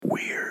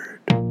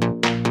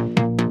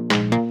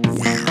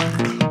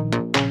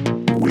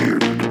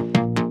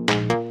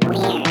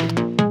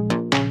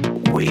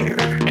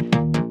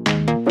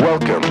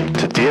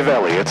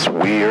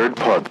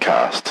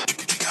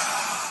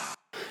Podcast.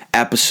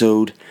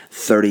 Episode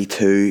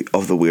 32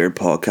 of the Weird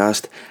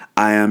Podcast.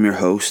 I am your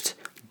host,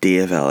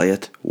 Dave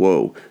Elliott.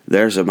 Whoa,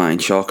 there's a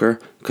mind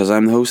shocker, because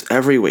I'm the host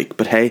every week.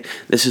 But hey,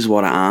 this is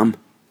what I am.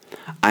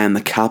 I am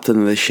the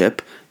captain of the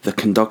ship, the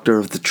conductor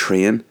of the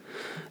train,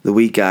 the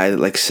wee guy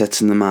that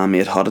sits in the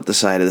man-made hut at the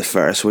side of the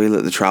Ferris wheel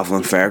at the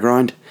travelling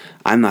fairground.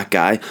 I'm that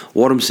guy.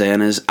 What I'm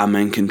saying is I'm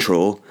in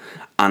control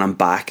and I'm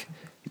back.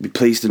 You'd be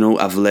pleased to know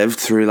I've lived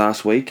through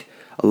last week.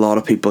 A lot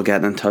of people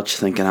getting in touch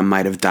thinking I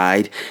might have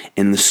died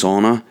in the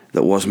sauna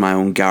that was my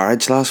own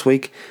garage last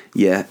week.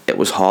 Yeah, it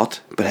was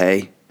hot, but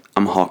hey,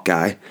 I'm a hot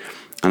guy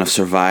and I've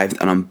survived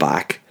and I'm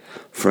back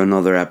for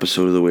another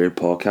episode of the Weird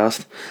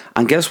Podcast.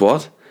 And guess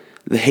what?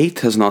 The heat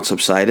has not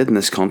subsided in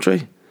this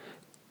country.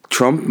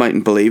 Trump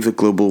mightn't believe that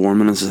global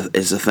warming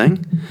is a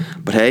thing,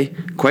 but hey,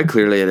 quite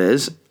clearly it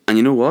is. And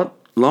you know what?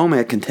 Long may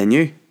it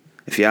continue,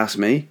 if you ask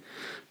me.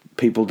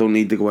 People don't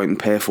need to go out and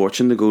pay a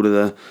fortune to go to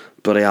the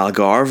bloody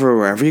Algarve or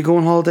wherever you go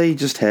on holiday. You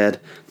just head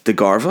to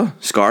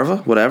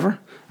Scarva, whatever.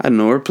 I don't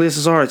know where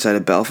places are outside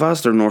of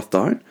Belfast or North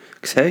Down.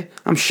 Because hey,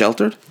 I'm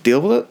sheltered.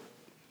 Deal with it.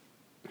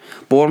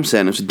 But what I'm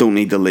saying is you don't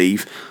need to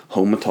leave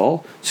home at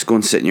all. Just go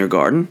and sit in your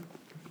garden.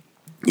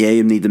 Yeah,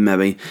 you need to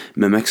maybe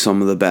mimic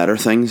some of the better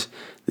things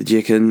that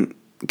you can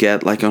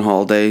get on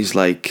holidays,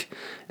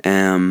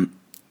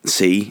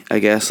 sea, I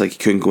guess. You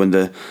couldn't go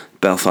into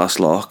Belfast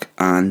Loch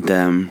and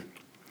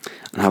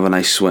have a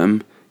nice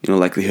swim.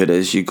 Likelihood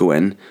is you go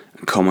in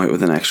and come out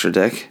with an extra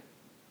dick.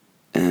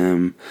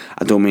 I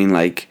don't mean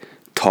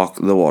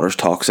the water's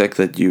toxic,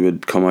 that you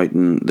would come out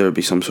and there would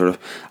be some sort of...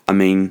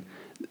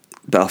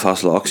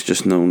 Belfast Loch's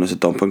just known as a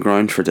dumping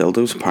ground for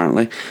dildos,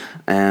 apparently.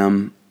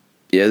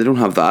 Yeah, they don't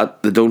have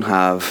that. They don't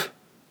have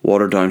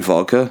watered down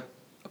vodka,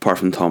 apart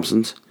from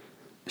Thompson's.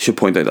 I should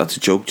point out that's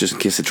a joke, just in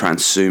case they try and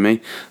sue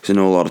me, because I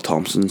know a lot of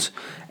Thompson's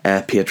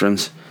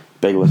patrons,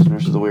 big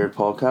listeners of the Weird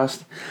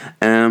Podcast.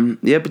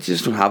 Yeah, but you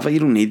just don't have it. You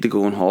don't need to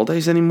go on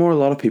holidays anymore. A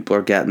lot of people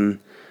are getting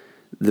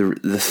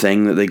the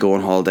thing that they go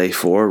on holiday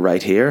for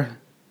right here.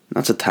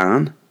 That's a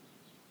tan.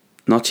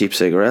 Not cheap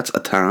cigarettes, a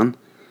tan.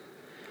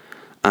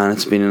 And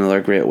it's been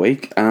another great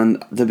week.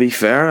 And to be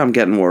fair, I'm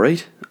getting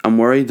worried. I'm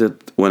worried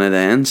that when it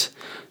ends,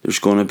 there's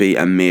going to be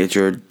a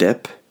major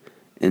dip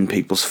in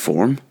people's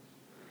form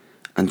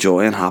and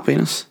joy and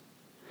happiness.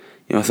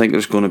 I think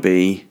there's going to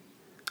be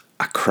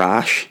a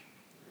crash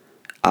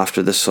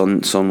after the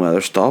sun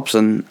weather stops,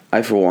 and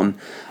I, for one,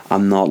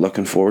 I'm not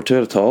looking forward to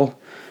it at all.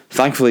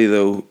 Thankfully,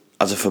 though,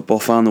 as a football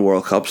fan, the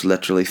World Cup's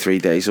literally 3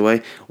 days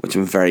away, which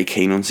I'm very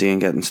keen on seeing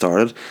getting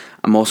started.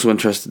 I'm also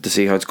interested to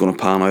see how it's going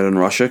to pan out in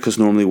Russia, because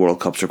normally World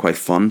Cups are quite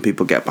fun.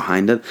 People get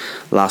behind it.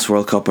 Last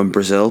World Cup in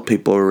Brazil,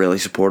 people were really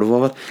supportive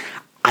of it.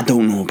 I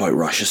don't know about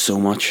Russia so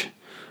much.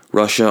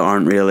 Russia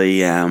aren't really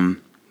the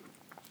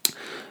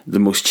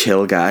most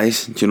chill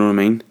guys, do you know what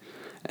I mean?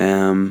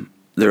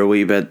 They're a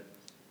wee bit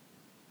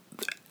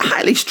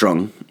highly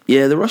strung.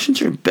 Yeah, the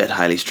Russians are a bit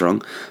highly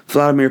strung.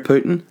 Vladimir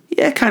Putin,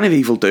 yeah, kind of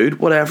evil dude,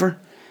 whatever.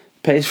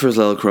 Pays for his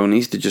little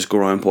cronies to just go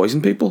around and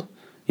poison people.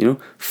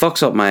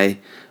 Fucks up my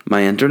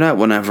internet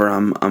whenever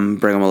I'm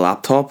bringing my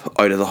laptop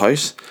out of the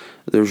house.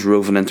 There's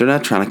roving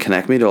internet trying to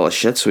connect me to all the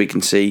shit so he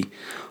can see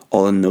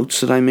all the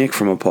notes that I make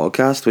from a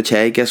podcast. Which,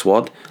 hey, guess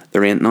what?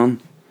 There ain't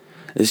none.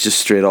 It's just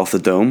straight off the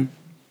dome.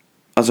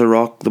 As I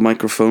rock the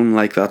microphone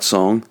like that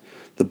song,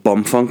 the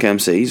Bumfunk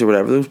MCs or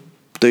whatever those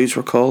dudes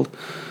were called.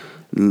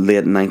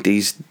 Late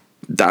 90s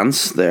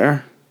dance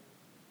there.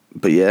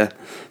 But yeah,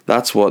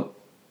 that's what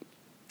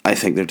I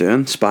think they're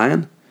doing,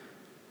 spying.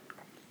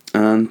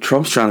 And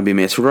Trump's trying to be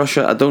mates with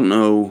Russia. I don't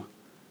know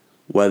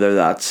whether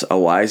that's a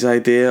wise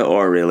idea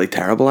or a really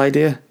terrible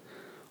idea.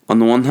 On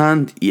the one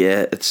hand,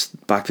 yeah, it's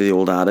back to the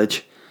old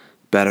adage,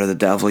 better the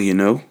devil you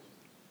know.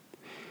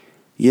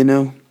 You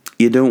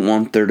don't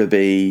want there to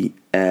be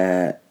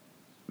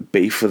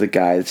beef with a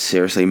guy that's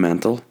seriously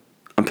mental.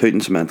 And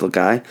Putin's a mental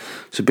guy.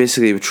 So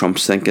basically what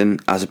Trump's thinking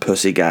as a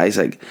pussy guy is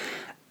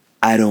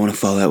I don't want to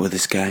fall out with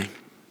this guy.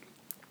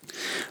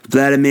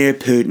 Vladimir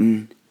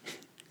Putin,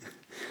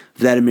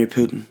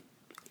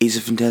 he's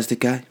a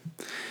fantastic guy.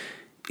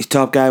 He's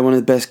top guy, one of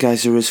the best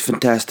guys there is.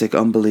 Fantastic,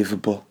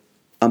 unbelievable.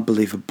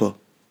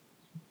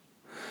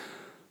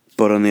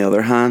 But on the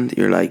other hand,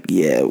 you're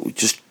yeah,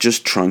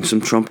 just trounce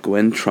him, Trump, go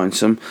in,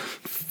 trounce him,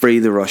 free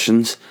the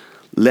Russians,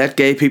 let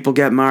gay people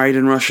get married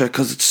in Russia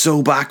because it's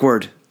so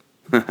backward.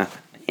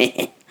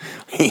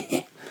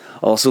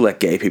 Also let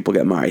gay people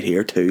get married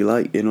here too,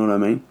 you know what I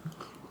mean?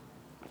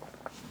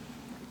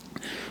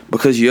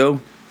 Because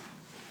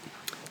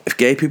if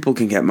gay people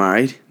can get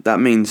married, that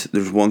means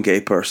there's one gay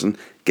person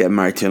getting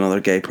married to another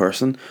gay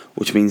person,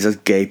 which means as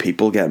gay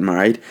people get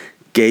married,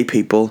 gay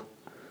people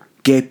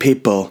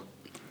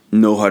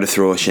know how to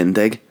throw a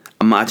shindig.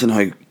 Imagine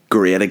how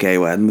great a gay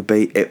wedding would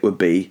be. It would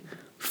be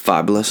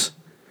fabulous.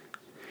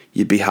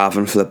 You'd be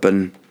having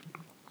flipping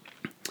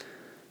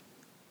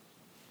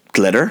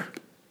glitter.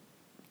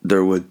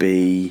 There would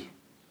be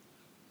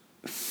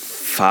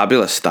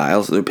fabulous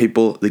styles.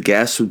 The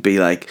guests would be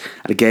at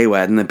a gay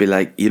wedding, they'd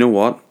be you know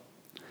what?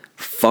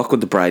 Fuck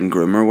what the bride and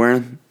groom are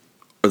wearing.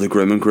 or the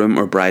groom and groom,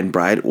 or bride and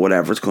bride,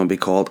 whatever it's going to be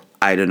called.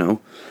 I don't know.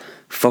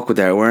 Fuck what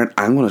they're wearing.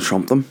 I'm going to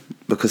trump them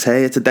because,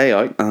 hey, it's a day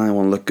out and I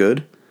want to look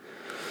good.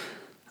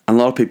 And a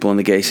lot of people in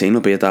the gay scene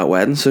will be at that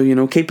wedding.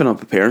 So, keeping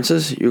up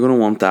appearances, you're going to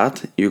want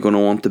that. You're going to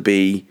want to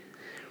be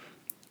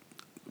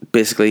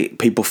basically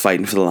people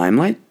fighting for the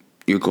limelight.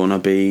 You're going to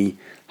be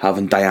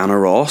having Diana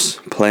Ross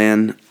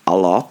playing a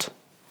lot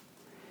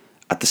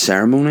at the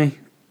ceremony.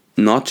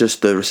 Not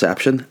just the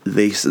reception,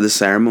 the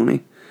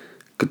ceremony.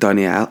 Go down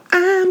the aisle.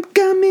 I'm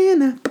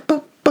coming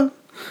up.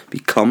 Be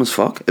calm as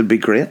fuck. It'd be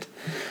great.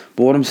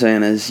 But what I'm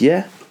saying is,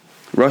 yeah,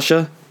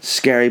 Russia,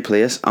 scary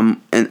place.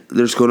 And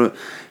there's going to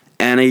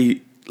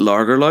any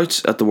lager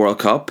louts at the World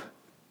Cup.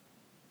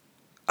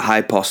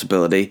 High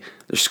possibility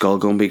their skull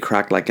going to be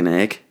cracked like an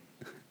egg.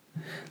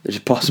 There's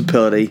a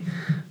possibility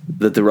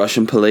that the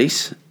Russian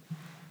police,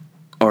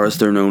 or as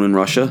they're known in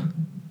Russia,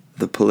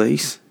 the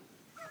police,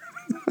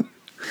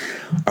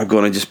 are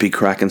going to just be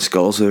cracking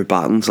skulls with their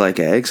battens like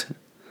eggs.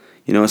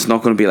 It's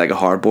not going to be like a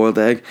hard-boiled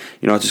egg.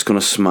 You're not just going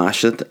to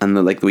smash it and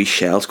the wee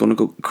shell's going to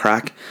go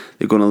crack.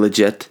 They're going to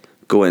legit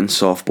go in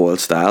soft-boiled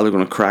style. They're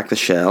going to crack the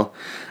shell,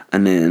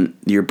 and then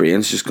your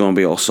brain's just going to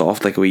be all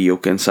soft like a wee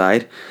yolk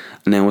inside.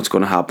 And then what's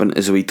going to happen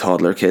is a wee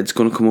toddler kid's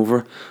going to come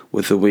over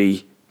with a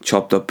wee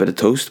chopped up bit of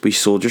toast, wee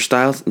soldier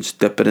style, and just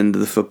dip it into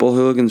the football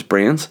hooligans'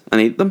 brains and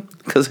eat them.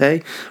 Because,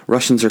 hey,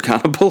 Russians are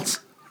cannibals.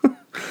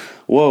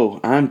 Whoa,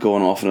 I'm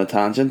going off on a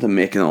tangent and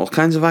making all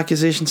kinds of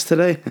accusations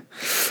today.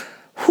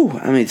 Whew,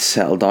 I need to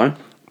settle down.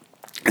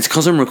 It's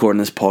because I'm recording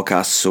this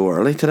podcast so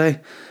early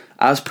today.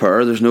 As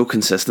per, there's no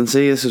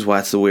consistency. This is why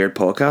it's the weird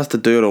podcast. To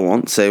do what I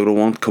want, say what I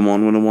want, come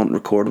on when I want,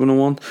 record when I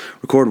want,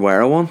 record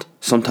where I want.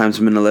 Sometimes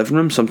I'm in the living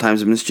room,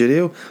 sometimes I'm in the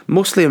studio.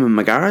 Mostly I'm in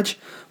my garage.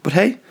 But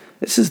hey,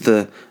 this is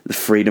the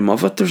freedom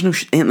of it. There's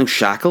ain't no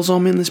shackles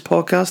on me in this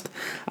podcast.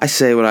 I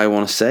say what I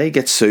want to say,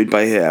 get sued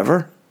by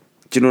whoever.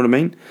 Do you know what I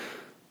mean?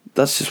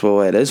 That's just the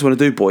way it is. When I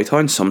do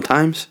Boytown,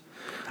 sometimes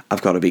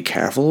I've got to be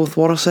careful with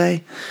what I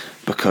say,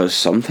 because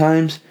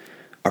sometimes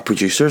our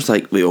producer's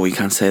like, oh, you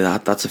can't say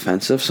that, that's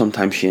offensive.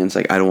 Sometimes Shane's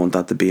like, I don't want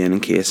that to be in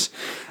case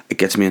it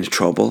gets me into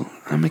trouble.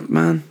 I'm like,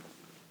 man,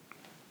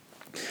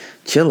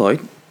 chill out.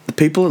 The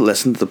people that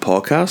listen to the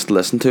podcast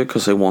listen to it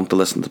because they want to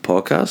listen to the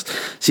podcast.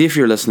 See, if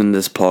you're listening to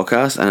this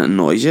podcast and it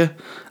annoys you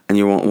and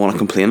you want to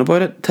complain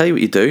about it, tell you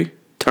what you do,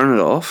 turn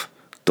it off.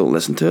 Don't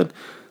listen to it.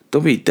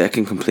 Don't be a dick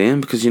and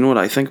complain, because you know what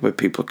I think about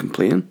people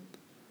complaining?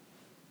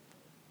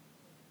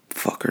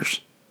 Fuckers.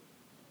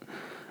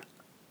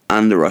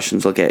 And the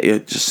Russians will get you,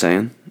 just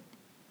saying.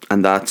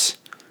 And that's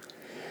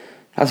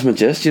my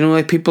gist.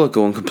 People that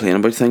go and complain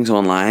about things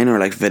online or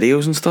like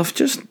videos and stuff,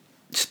 just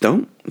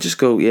don't. Just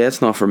go, yeah,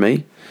 it's not for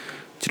me.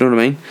 Do you know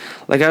what I mean?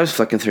 Like, I was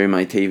flicking through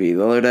my TV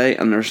the other day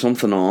and there's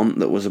something on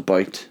that was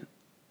about...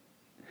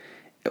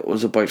 It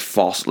was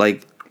about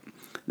like,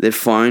 they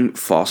found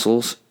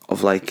fossils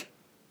of like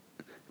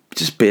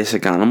just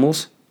basic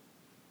animals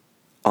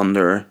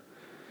under,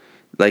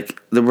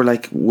 like, they were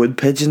like wood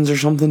pigeons or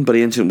something, but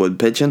ancient wood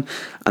pigeon,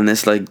 and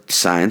this like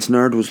science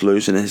nerd was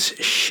losing his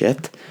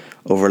shit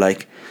over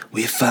like,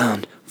 we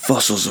found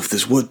fossils of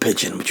this wood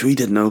pigeon which we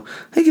didn't know.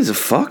 I gives a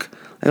fuck?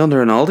 Like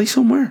under an Aldi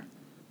somewhere,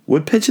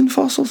 wood pigeon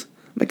fossils.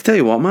 I can tell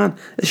you what, man,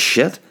 this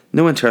shit,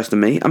 no interest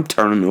in me. I'm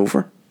turning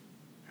over.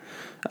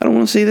 I don't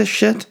want to see this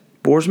shit.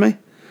 Bores me.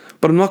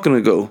 But I'm not going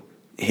to go,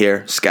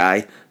 here,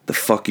 Sky, the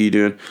fuck are you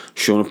doing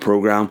showing a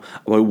programme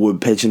about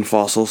wood pigeon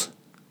fossils?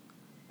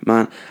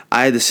 Man,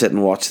 I had to sit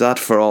and watch that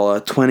for all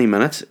 20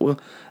 minutes. Well,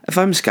 if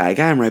I'm a Sky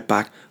guy, I'm right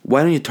back.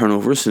 Why don't you turn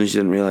over as soon as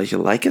you didn't realise you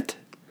like it?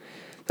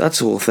 That's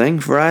the whole thing.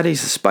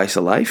 Variety's the spice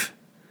of life.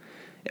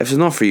 If it's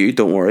not for you,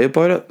 don't worry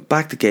about it.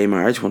 Back to gay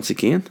marriage once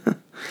again.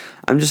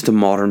 I'm just a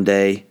modern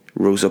day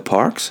Rosa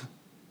Parks.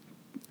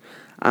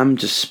 I'm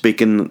just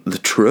speaking the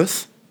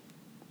truth.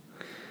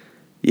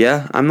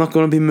 Yeah, I'm not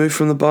going to be moved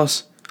from the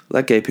bus.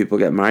 Let gay people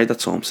get married,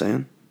 that's all I'm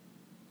saying.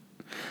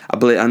 I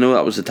know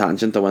that was a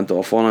tangent I went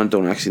off on. I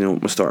don't actually know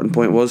what my starting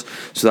point was.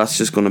 So that's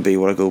just going to be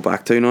what I go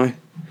back to now.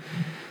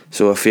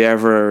 So if you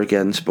ever are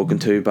getting spoken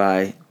to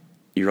by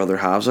your other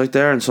halves out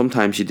there, and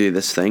sometimes you do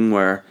this thing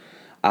where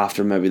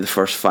after maybe the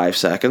first 5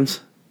 seconds,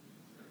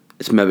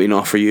 it's maybe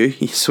not for you,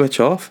 you switch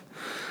off.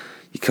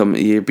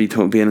 You're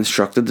being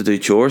instructed to do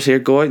chores. Here,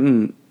 go out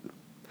and...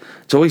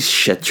 It's always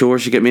shit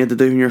chores you get made to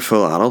do when you're a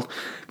full adult.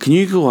 Can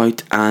you go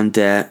out and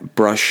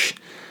brush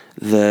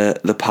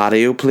the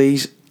patio,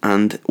 please,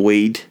 and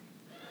weed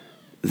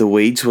the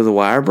weeds with a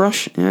wire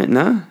brush? Yeah,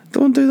 nah,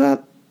 don't do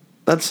that.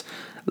 That's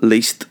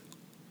least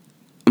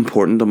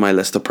important on my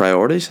list of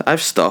priorities. I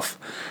have stuff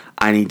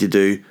I need to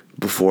do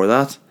before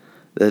that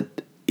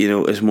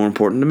is more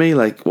important to me,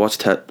 like watch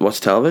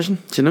television.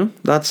 Do you know?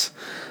 I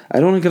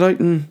don't want to get out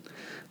and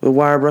with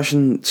wire brush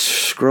and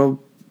scrub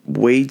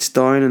weeds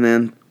down and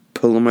then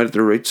pull them out at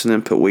the roots and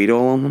then put weed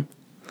all on them.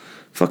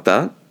 Fuck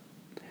that.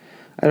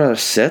 I'd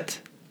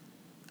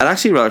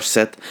actually rather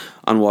sit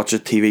and watch a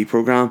TV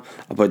programme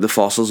about the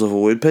fossils of a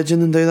wood pigeon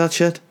than do that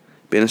shit,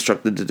 being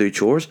instructed to do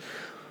chores.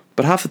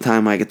 But half the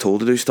time I get told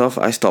to do stuff,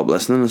 I stop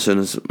listening as soon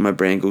as my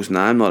brain goes,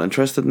 nah, I'm not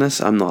interested in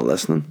this, I'm not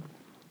listening.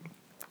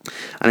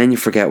 And then you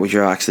forget what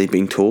you're actually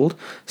being told.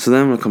 So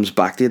then when it comes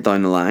back to you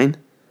down the line,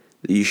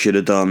 you should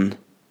have done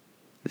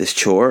this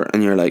chore,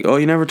 and you're like, oh,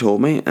 you never told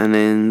me. And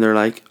then they're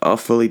like, oh,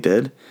 fully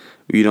did.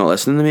 Were you not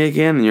listening to me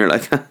again? And you're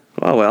like,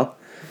 oh, well,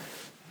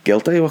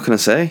 guilty, what can I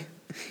say?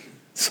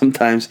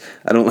 Sometimes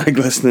I don't like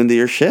listening to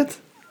your shit.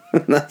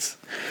 That's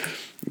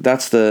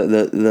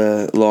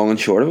the long and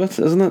short of it,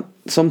 isn't it?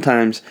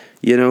 Sometimes,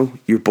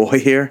 your boy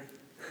here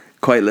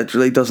quite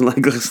literally doesn't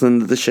like listening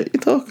to the shit you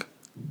talk.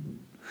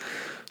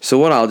 So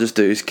what I'll just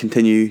do is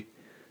continue.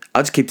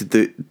 I'll just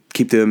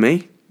keep doing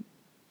me.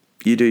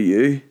 You do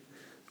you.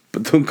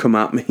 But don't come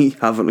at me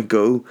having a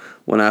go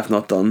when I've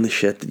not done the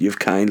shit that you've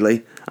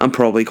kindly and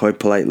probably quite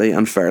politely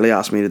and fairly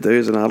asked me to do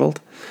as an adult.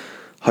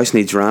 House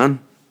needs ran.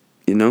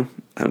 I don't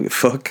give a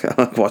fuck. I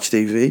like to watch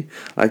TV.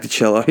 I like to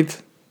chill out.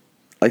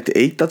 I like to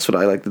eat. That's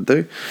what I like to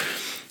do.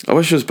 I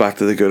wish it was back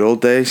to the good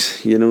old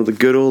days. The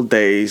good old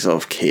days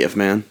of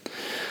cavemen.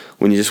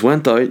 When you just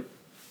went out,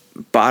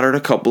 battered a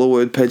couple of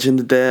wood pigeon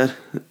to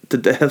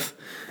death,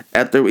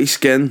 ate their wee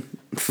skin,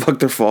 fucked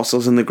their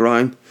fossils in the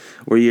ground,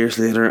 where years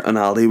later an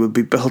Aldi would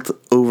be built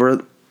over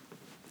it.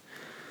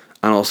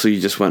 And also you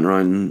just went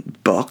around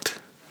and bucked.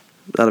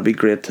 That'd be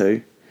great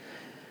too.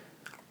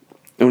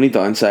 The only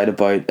downside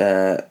about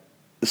the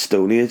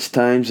Stone Age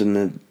times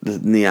and the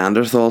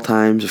Neanderthal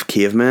times of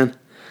cavemen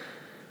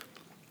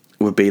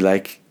would be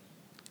like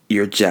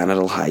your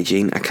genital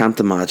hygiene. I can't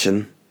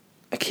imagine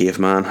a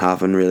caveman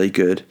having really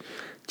good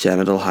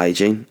genital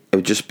hygiene. It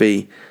would just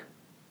be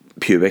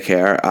pubic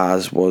hair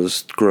as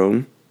was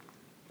grown.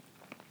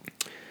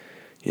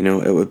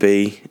 It would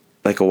be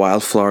like a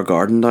wildflower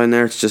garden down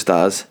there. It's just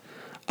as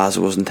it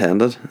was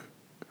intended.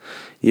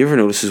 You ever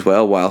notice as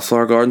well,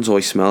 wildflower gardens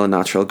always smell of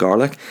natural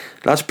garlic?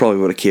 That's probably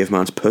what a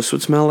caveman's puss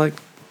would smell like.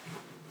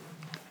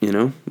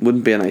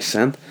 Wouldn't be a nice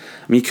scent.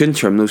 I mean, you couldn't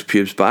trim those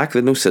pubes back. They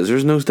had no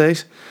scissors in those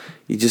days.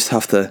 You just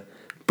have to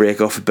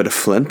break off a bit of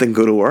flint and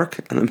go to work.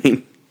 And I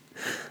mean,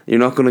 you're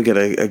not going to get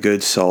a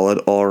good, solid,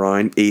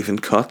 all-around, even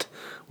cut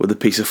with a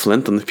piece of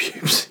flint on the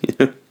pubes,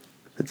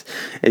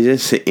 It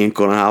just ain't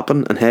going to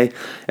happen. And hey,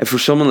 if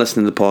there's someone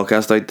listening to the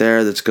podcast out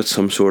there that's got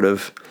some sort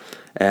of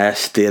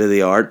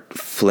state-of-the-art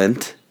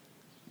flint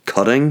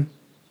cutting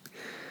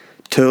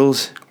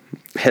tools,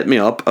 hit me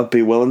up. I'd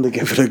be willing to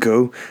give it a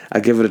go.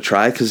 I'd give it a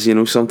try, because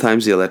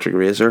sometimes the electric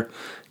razor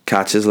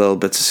catches little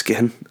bits of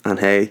skin, and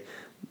hey,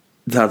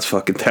 that's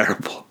fucking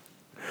terrible.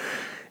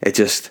 It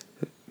just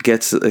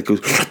it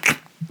goes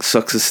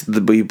sucks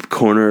the wee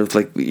corner of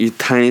like your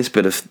tiniest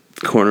bit of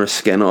corner of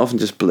skin off and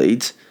just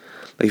bleeds.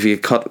 Like if you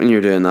get cut when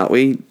you're doing that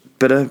wee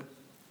bit of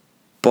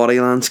body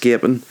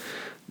landscaping,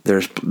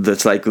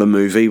 that's like the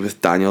movie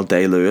with Daniel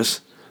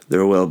Day-Lewis.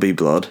 There will be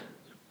blood,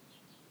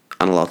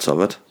 and lots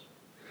of it.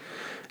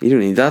 You don't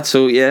need that.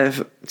 So yeah,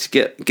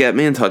 get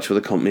me in touch with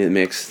a company that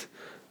makes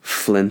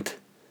flint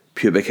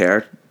pubic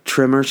hair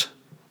trimmers,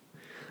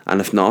 and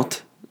if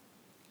not,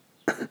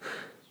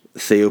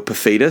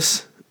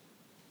 Theopophitis,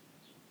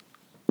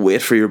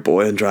 wait for your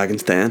boy in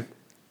Dragon's Den.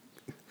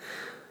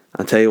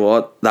 I'll tell you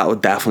what, that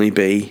would definitely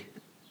be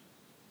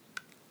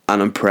an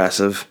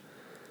impressive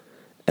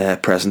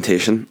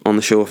presentation on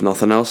the show, if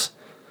nothing else.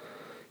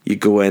 You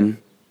go in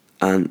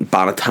and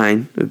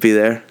Bannatyne would be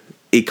there.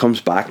 He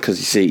comes back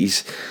because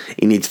he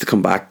needs to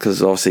come back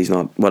because obviously he's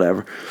not,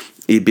 whatever.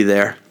 He'd be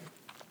there.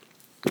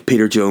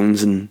 Peter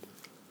Jones and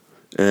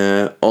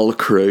all the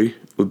crew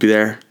would be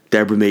there.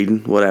 Deborah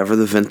Meaden, whatever,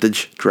 the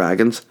vintage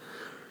dragons.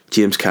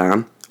 James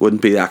Caan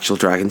wouldn't be the actual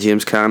dragon.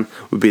 James Caan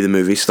would be the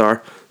movie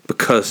star,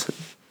 because it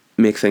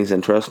makes things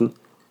interesting.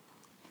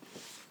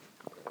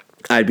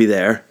 I'd be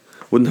there.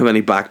 Wouldn't have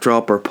any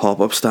backdrop or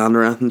pop-up stand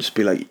or anything. Just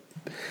be like,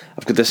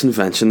 I've got this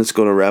invention that's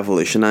going to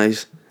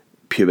revolutionise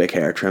pubic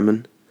hair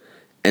trimming.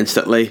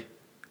 Instantly,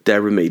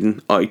 Deborah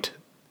Meaden out.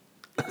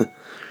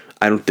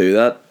 I don't do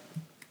that.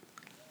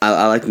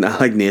 I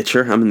like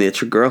nature. I'm a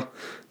nature girl.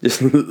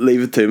 Just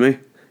leave it to me.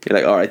 You're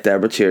like, alright,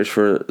 Deborah, cheers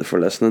for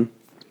listening.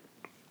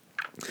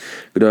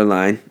 Go down the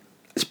line,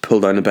 just pull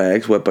down the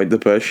bags, whip out the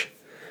bush,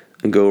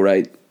 and go,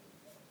 right,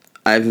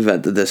 I've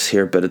invented this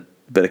here bit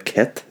of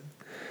kit.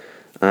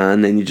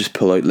 And then you just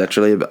pull out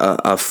literally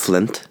a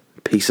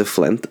piece of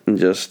flint, and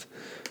just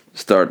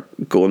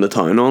start going to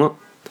town on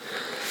it.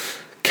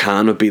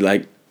 Caan would be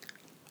like,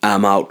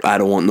 I'm out, I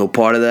don't want no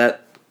part of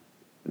that.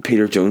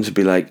 Peter Jones would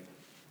be like,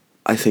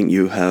 I think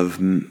you have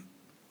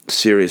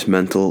serious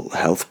mental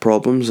health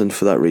problems, and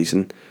for that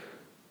reason,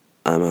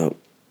 I'm out.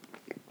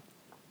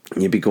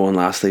 And you'd be going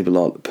lastly, but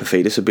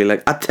Paphitis would be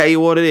like, I tell you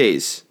what it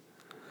is.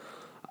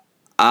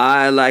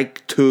 I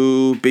like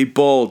to be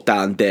bold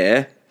down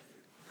there.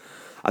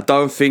 I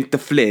don't think the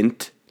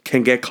flint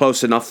can get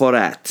close enough for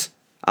that.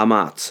 I'm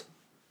out.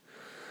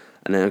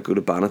 And then I'd go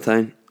to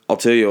Bannatyne. I'll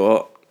tell you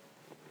what.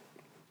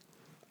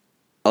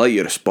 I like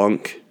you're a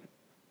spunk.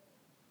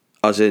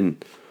 As in,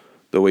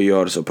 the way you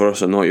are as a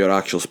person, not your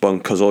actual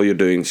spunk, because all you're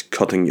doing is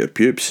cutting your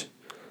pubes.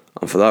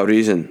 And for that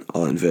reason,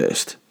 I'll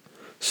invest.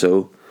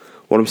 So,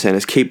 what I'm saying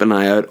is keep an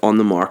eye out on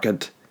the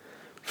market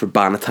for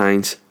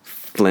Bannatyne's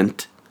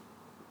flint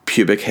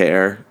pubic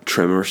hair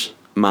trimmers,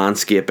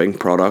 manscaping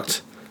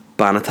products.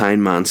 Bannatyne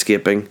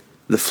Manscaping,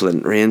 the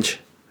Flint range.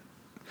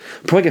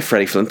 Probably get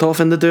Freddie Flintoff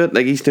in to do it.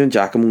 Like, he's doing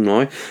Giacomo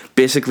now.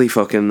 Basically,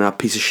 fucking that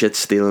piece of shit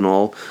stealing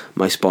all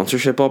my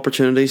sponsorship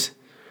opportunities.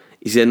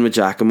 He's in with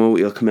Giacomo.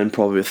 He'll come in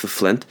probably with the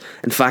Flint.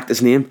 In fact,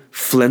 his name,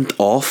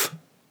 Flintoff.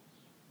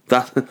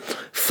 That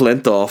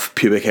Flintoff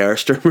pubic hair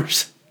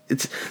streamers.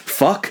 It's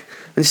fuck.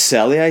 And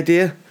sell the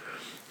idea.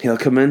 He'll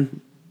come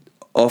in.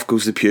 Off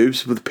goes the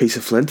pubes with a piece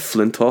of Flint.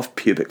 Flintoff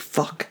pubic.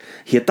 Fuck.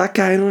 Hate that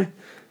guy now.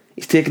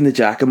 He's taking the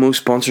Giacomo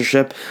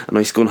sponsorship and now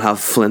he's going to have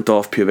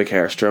Flintoff pubic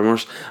hair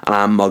streamers, and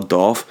I'm mugged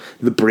off.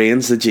 The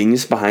brains, the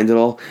genius behind it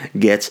all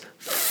gets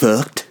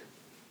fucked.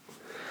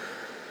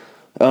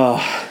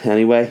 Oh,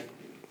 anyway.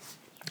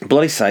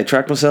 Bloody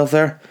sidetracked myself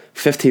there.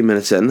 15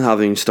 minutes in,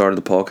 haven't even started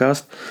the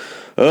podcast.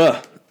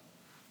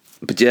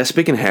 But yeah,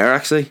 speaking of hair,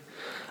 actually,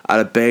 I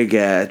had a big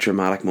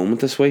dramatic moment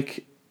this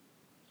week.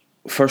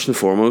 First and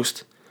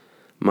foremost,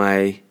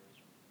 my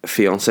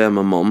fiance and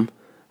my mum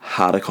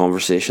had a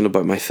conversation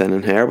about my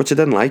thinning hair, which I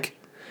didn't like.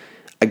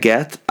 I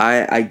get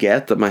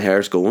that my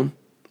hair's going.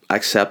 I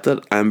accept it.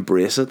 I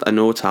embrace it. I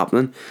know what's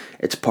happening.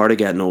 It's part of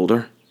getting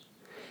older.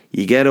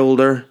 You get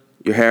older,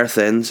 your hair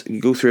thins,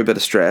 you go through a bit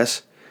of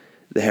stress,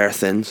 the hair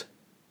thins.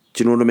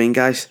 Do you know what I mean,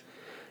 guys?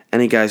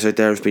 Any guys out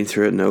there who've been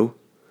through it know.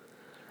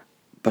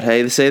 But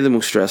hey, they say the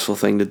most stressful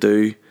thing to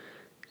do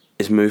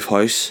is move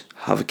house,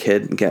 have a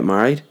kid and get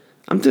married.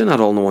 I'm doing that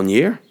all in 1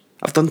 year.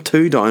 I've done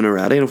 2 down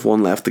already and I've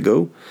 1 left to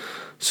go.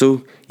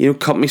 So,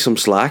 cut me some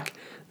slack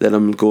that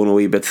I'm going a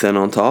wee bit thin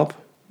on top.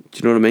 Do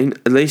you know what I mean?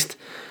 At least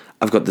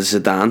I've got the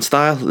Zidane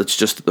style that's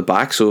just at the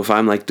back. So if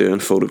I'm like doing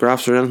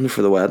photographs or anything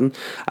for the wedding,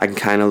 I can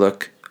kind of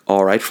look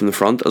alright from the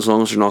front. As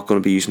long as they're not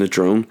going to be using a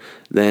drone,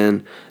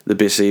 then the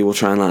BC will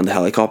try and land a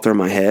helicopter in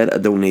my head. I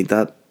don't need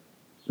that.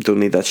 Don't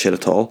need that shit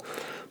at all.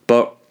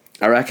 But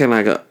I reckon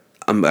I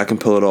can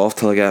pull it off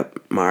till I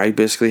get married,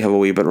 basically, have a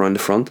wee bit around the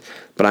front.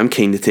 But I'm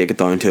keen to take it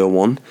down to a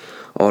 1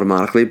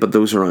 automatically. But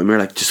those around me are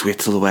like, just wait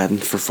till the wedding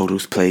for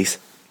photos, please.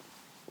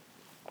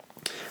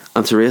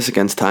 And to race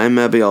against time,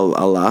 maybe I'll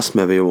last,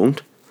 maybe I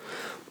won't.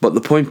 But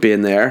the point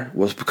being there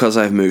was because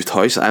I've moved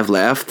house, I've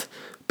left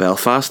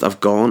Belfast, I've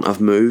gone, I've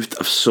moved,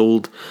 I've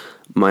sold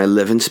my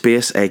living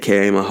space,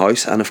 aka my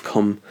house, and I've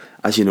come,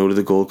 as you know, to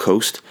the Gold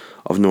Coast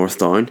of North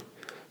Down.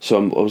 So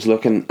I was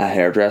looking at a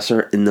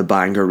hairdresser in the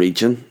Bangor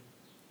region,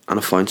 and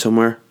I found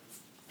somewhere.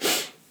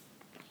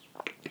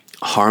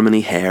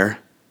 Harmony Hair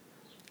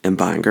in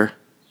Bangor.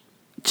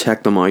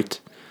 Check them out.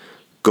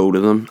 Go to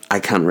them. I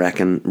can't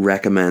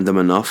recommend them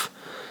enough.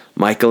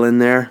 Michael in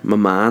there, my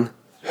man,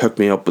 hooked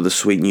me up with a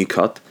sweet new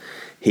cut.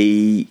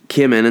 He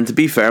came in, and to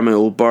be fair, my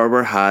old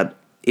barber had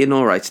an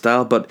alright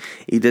style, but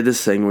he did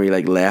this thing where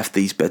he left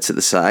these bits at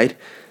the side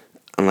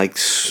and had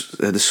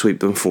to sweep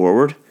them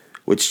forward,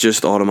 which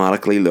just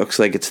automatically looks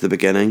like it's the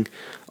beginning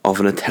of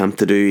an attempt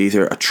to do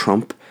either a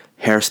Trump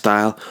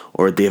hairstyle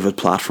or a David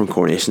Platt from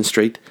Coronation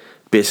Street.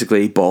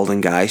 Basically,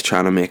 balding guys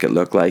trying to make it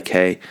look like,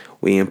 hey,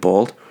 we ain't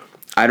bald.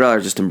 I'd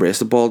rather just embrace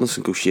the baldness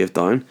and go shave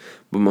down.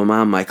 But my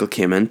man Michael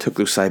came in, took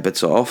those side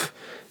bits off,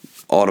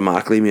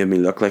 automatically made me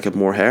look like I have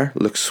more hair.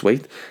 Looks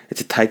sweet.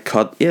 It's a tight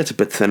cut. Yeah, it's a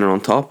bit thinner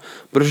on top,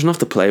 but there's enough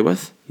to play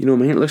with. You know what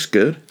I mean? It looks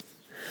good.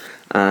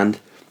 And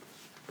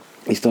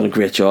he's done a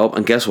great job.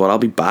 And guess what? I'll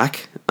be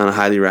back, and I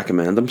highly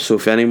recommend him. So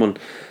if anyone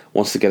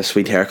wants to get a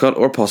sweet haircut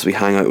or possibly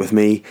hang out with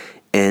me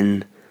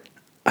in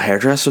a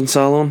hairdressing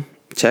salon,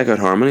 check out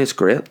Harmony. It's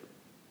great.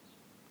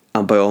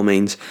 And by all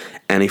means,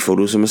 any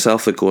photos of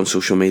myself that go on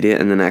social media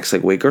in the next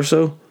week or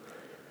so,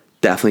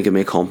 definitely give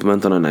me a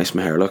compliment on how nice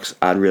my hair looks.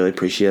 I'd really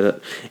appreciate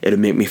it. It'd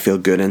make me feel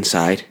good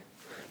inside.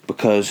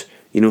 Because,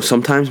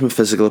 sometimes my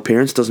physical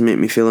appearance doesn't make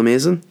me feel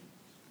amazing.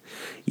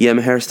 Yeah,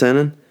 my hair's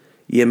thinning.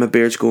 Yeah, my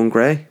beard's going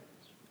grey.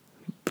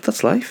 But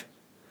that's life.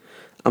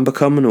 I'm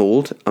becoming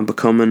old. I'm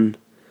becoming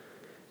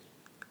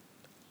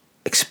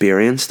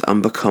experienced.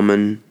 I'm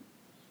becoming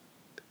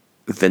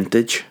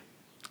vintage.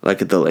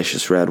 Like a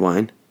delicious red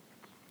wine.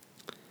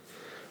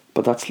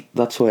 But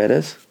that's the way it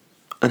is.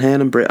 And hey,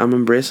 I'm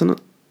embracing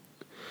it.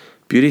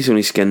 Beauty's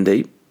only skin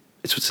deep.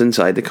 It's what's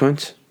inside that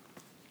counts.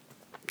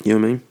 You know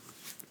what I mean?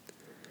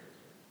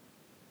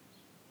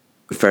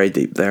 Very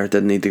deep there.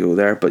 Didn't need to go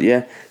there. But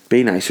yeah,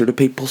 be nicer to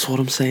people is what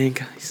I'm saying,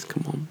 guys.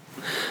 Come on.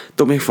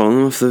 Don't make fun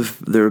of them if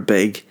they're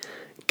big,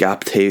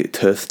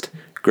 gap-toothed,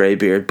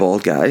 grey-beard,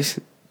 bald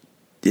guys.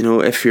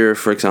 If you're,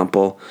 for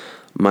example,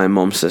 my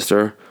mum's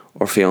sister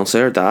or fiance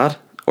or dad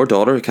or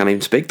daughter who can't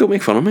even speak, don't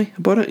make fun of me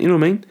about it. You know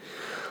what I mean?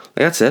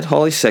 That's it.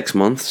 Holly's 6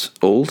 months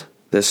old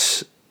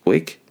this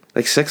week.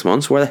 6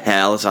 months? Where the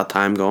hell is that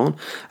time gone?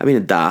 I've been a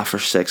dad for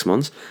 6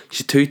 months.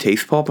 She's 2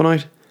 teeth popping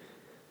out.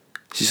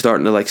 She's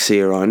starting to see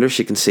around her.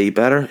 She can see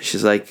better.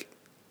 She's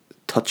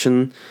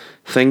touching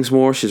things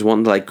more. She's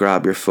wanting to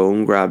grab your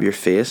phone, grab your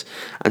face.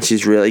 And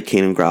she's really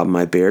keen on grabbing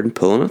my beard and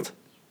pulling it.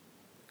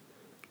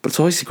 But it's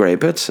always the grey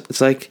bits.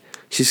 It's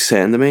she's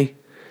saying to me,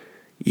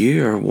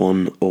 you are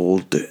one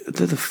old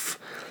dude.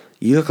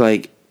 You look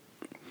like...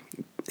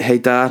 Hey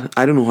Dad,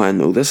 I don't know how I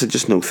know this. I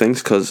just know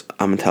things because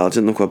I'm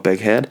intelligent and I've got a big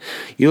head.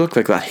 You look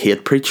like that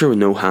hate preacher with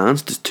no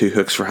hands, just 2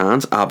 hooks for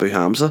hands, Abu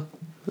Hamza.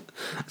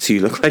 So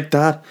you look like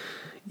that,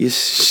 you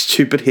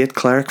stupid hate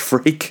cleric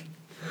freak.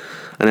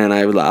 And then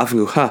I would laugh and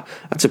go, ha,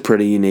 that's a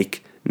pretty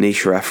unique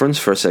niche reference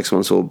for a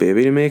 6-month-old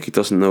baby to make who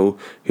doesn't know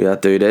who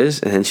that dude is.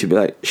 And then she'd be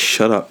like,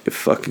 shut up, you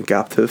fucking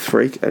gap-toothed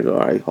freak. I go,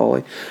 alright,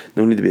 Holly,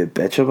 no need to be a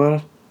bitch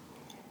about it.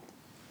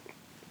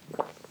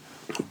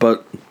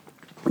 But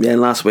yeah,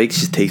 last week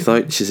she's teeth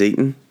out, she's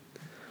eating.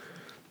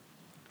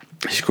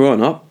 She's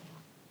growing up.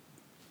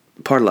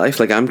 Part of life,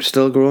 like I'm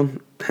still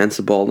growing, hence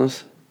the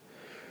baldness.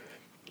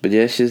 But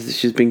yeah,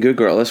 she's been good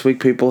girl this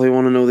week. People who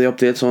want to know the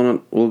updates on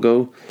it will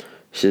go.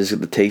 She's got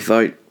the teeth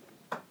out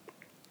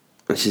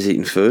and she's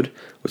eating food,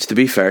 which to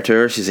be fair to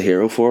her, she's a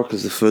hero for,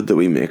 because the food that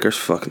we make her's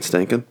fucking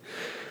stinking.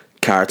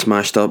 Carrots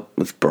mashed up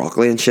with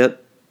broccoli and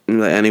shit. And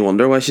like, any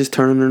wonder why she's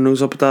turning her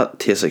nose up at that?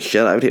 Tastes like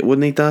shit.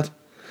 Wouldn't eat that.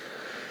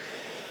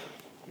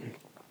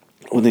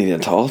 Wouldn't eat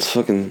it at all. It's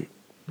fucking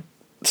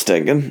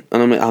stinking.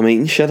 And I'm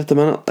eating shit at the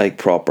minute, like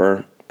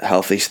proper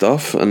healthy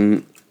stuff,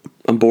 and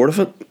I'm bored of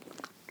it.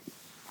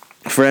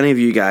 For any of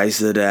you guys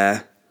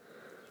that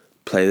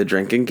play the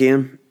drinking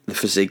game, the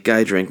physique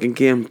guy drinking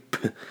game,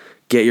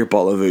 get your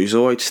bottle of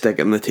ouzo out, stick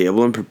it on the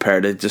table, and prepare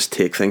to just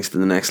take things to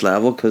the next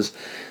level, because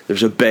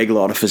there's a big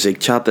lot of physique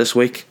chat this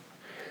week.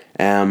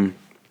 I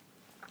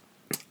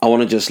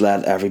want to just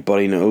let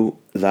everybody know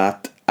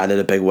that I did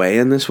a big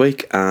weigh-in this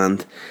week,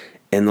 and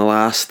in the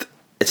last,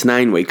 it's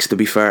 9 weeks to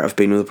be fair, I've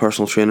been with a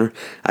personal trainer.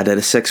 I did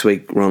a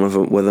 6-week run of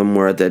it with him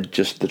where I did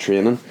just the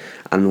training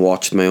and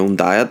watched my own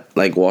diet,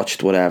 like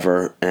watched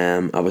whatever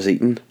I was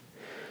eating,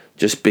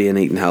 just being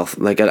eating health.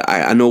 Like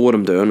I know what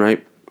I'm doing,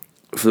 right?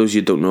 For those of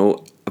you who don't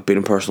know, I've been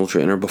a personal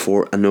trainer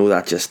before. I know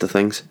that gist of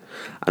things.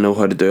 I know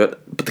how to do it.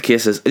 But the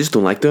case is, I just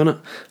don't like doing it.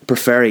 I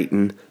prefer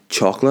eating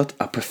chocolate.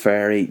 I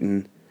prefer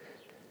eating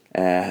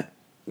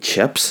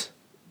chips.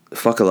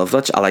 Fuck, I love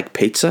that. I like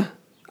pizza.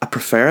 I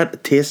prefer it.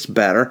 It tastes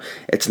better.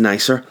 It's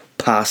nicer.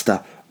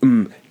 Pasta.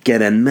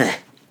 Get in me.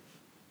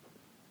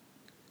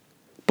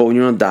 But when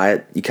you're on a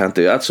diet, you can't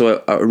do that.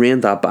 So I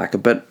reined that back a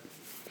bit.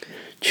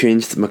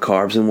 Changed my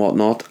carbs and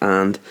whatnot.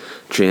 And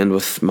trained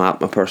with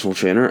Matt, my personal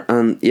trainer.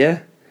 And yeah,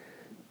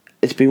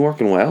 it's been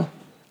working well.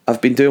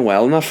 I've been doing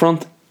well on that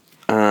front.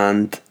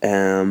 And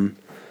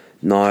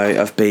now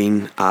I've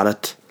been at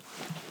it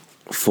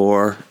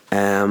for...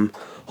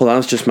 Well, that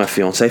was just my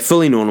fiance,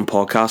 fully known in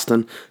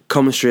podcasting,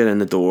 coming straight in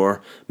the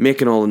door,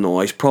 making all the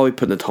noise, probably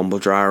putting the tumble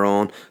dryer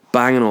on,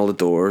 banging all the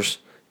doors.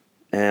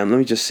 Let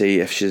me just see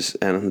if she's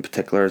anything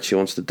particular that she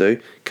wants to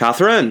do.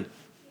 Catherine?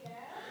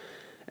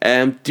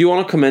 Yeah? Do you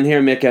want to come in here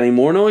and make any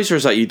more noise, or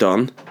is that you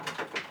done?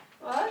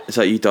 What? Is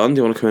that you done?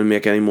 Do you want to come in and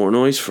make any more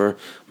noise for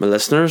my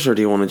listeners, or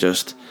do you want to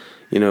just,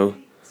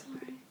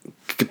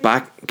 get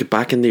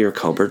back into your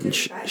cupboard and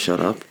shut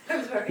up?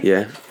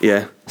 Yeah.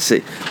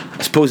 See,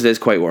 I suppose it is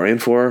quite worrying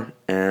for her.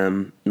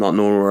 Not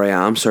knowing where I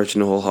am, searching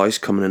the whole house,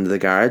 coming into the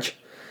garage.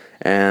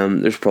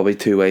 There's probably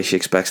 2 ways she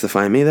expects to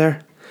find me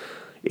there.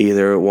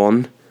 Either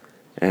one,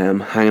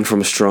 hanging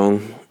from a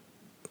strong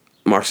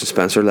Marks and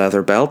Spencer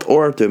leather belt,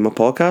 or doing my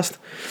podcast.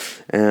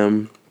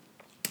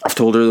 I've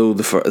told her though,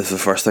 if the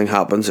first thing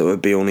happens, it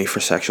would be only for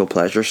sexual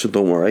pleasure, so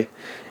don't worry.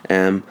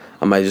 I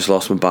might just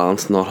lost my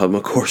balance, not have my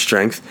core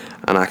strength,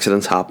 and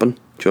accidents happen.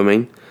 Do you know what I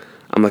mean?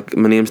 I'm like,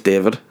 my name's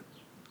David,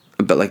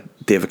 a bit like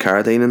David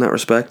Carradine in that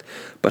respect.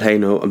 But hey,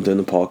 no, I'm doing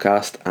the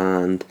podcast,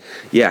 and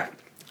yeah,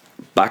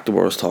 back to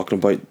what I was talking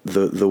about,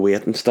 the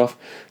weight and stuff.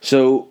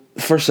 So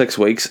for 6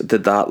 weeks,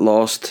 did that,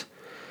 lost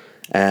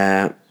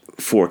 4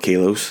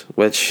 kilos,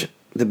 which,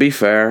 to be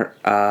fair,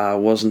 I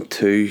wasn't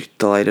too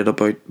delighted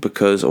about,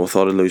 because I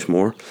thought I'd lose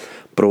more.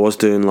 But I was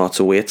doing lots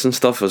of weights and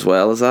stuff as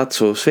well as that,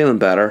 so I was feeling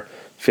better,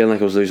 feeling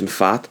like I was losing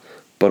fat,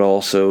 but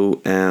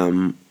also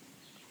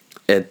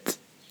it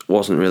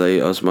wasn't really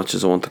as much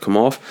as I want to come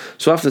off.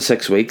 So after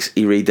 6 weeks,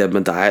 he redid my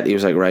diet. He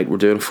was like, right, we're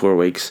doing 4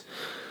 weeks.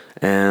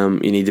 You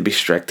need to be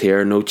strict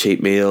here. No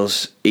cheat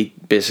meals.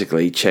 Eat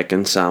basically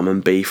chicken,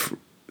 salmon, beef,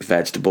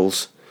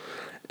 vegetables,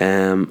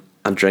 and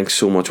drink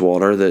so much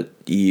water that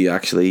you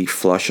actually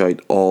flush out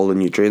all the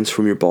nutrients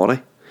from your body.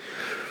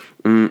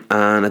 And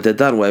I did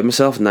that and weighed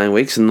myself in 9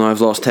 weeks, and now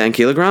I've lost 10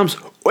 kilograms.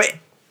 Wait.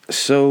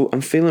 So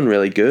I'm feeling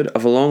really good. I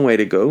have a long way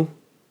to go,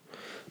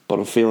 but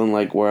I'm feeling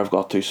like where I've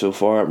got to so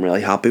far, I'm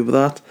really happy with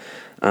that.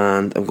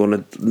 And I'm going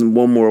to 1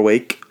 more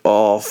week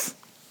of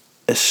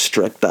a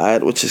strict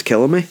diet, which is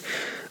killing me.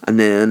 And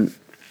then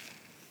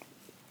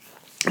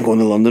I'm going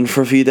to London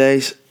for a few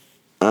days,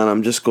 and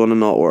I'm just going to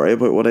not worry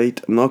about what I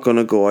eat. I'm not going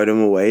to go out of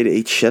my way to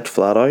eat shit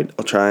flat out.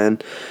 I'll try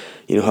and,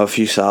 have a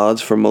few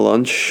salads for my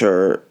lunch,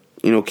 or,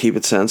 keep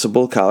it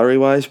sensible calorie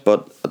wise.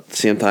 But at the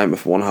same time,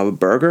 if I want to have a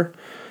burger,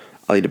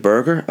 I'll eat a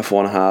burger. If I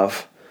want to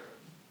have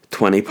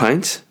 20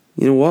 pints,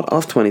 you know what?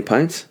 I'll have 20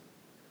 pints,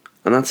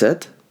 and that's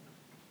it.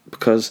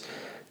 Because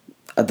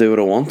I do what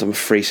I want. I'm a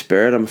free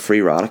spirit. I'm a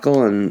free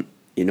radical, and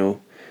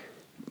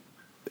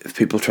if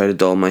people try to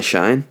dull my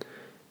shine,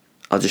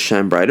 I'll just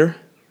shine brighter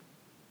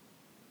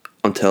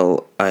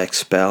until I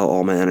expel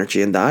all my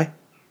energy and die.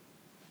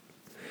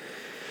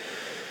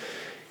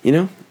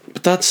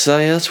 But that's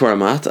where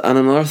I'm at. And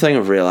another thing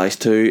I've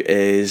realised too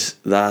is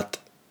that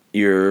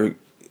your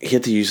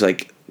hate to use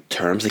like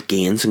terms like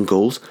gains and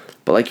goals,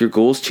 but like your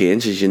goals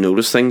change as you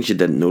notice things you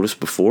didn't notice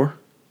before.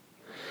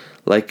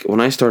 Like when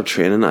I started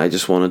training, I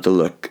just wanted to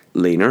look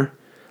leaner.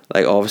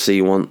 Like obviously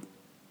you want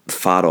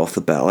fat off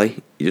the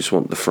belly, you just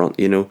want the front,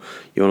 you want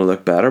to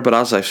look better. But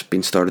as I've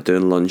been started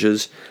doing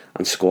lunges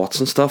and squats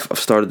and stuff, I've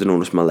started to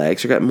notice my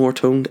legs are getting more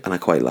toned, and I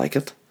quite like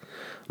it.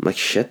 I'm like,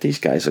 shit, these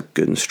guys look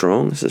good and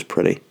strong. This is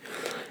pretty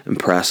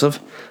impressive.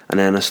 And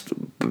then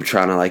I'm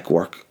trying to like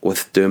work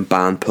with doing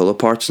band pull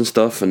aparts and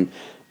stuff, and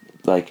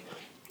like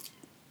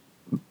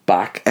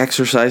back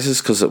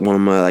exercises, because one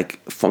of my like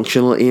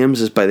functional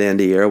aims is by the end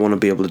of the year I want to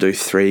be able to do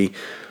 3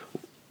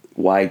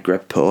 wide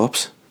grip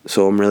pull-ups.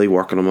 So I'm really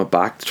working on my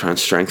back to try and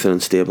strengthen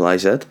and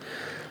stabilize it.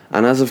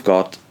 And as I've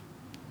got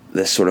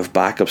this sort of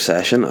back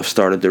obsession, I've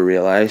started to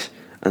realize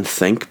and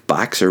think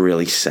backs are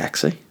really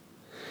sexy.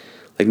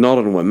 Like not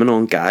on women,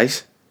 on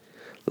guys.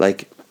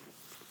 Like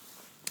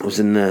I was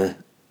in the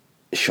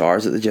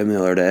showers at the gym the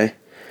other day,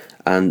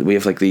 and we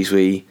have like these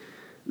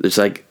there's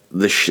like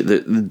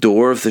the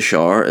door of the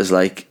shower is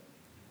like,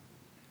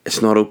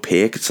 it's not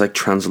opaque, it's like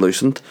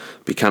translucent,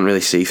 but you can't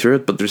really see through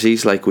it. But there's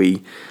these like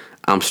wee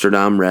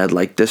Amsterdam red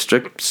light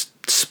district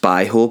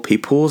spy hole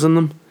peepholes in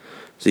them,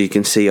 so you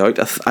can see out.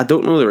 I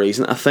don't know the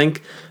reason. I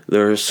think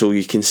they're so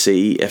you can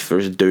see if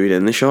there's a dude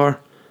in the shower,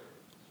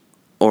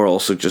 or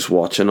also just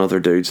watching other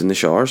dudes in the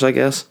showers, I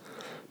guess.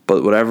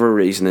 But whatever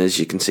reason is,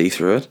 you can see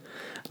through it.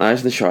 And I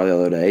was in the shower the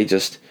other day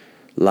just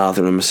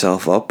lathering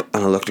myself up,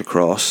 and I looked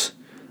across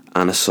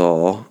and I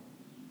saw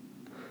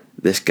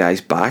this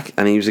guy's back,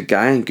 and he was a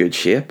guy in good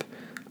shape,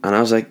 and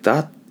I was like,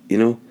 that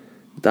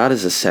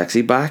is a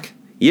sexy back.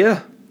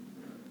 Yeah.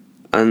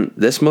 And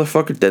this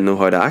motherfucker didn't know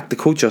how to act. The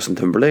quote Justin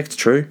Timberlake, it's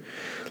true.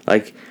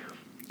 Like,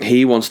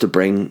 he wants to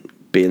bring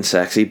being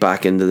sexy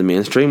back into the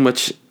mainstream,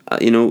 which,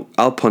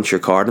 I'll punch your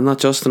card on that,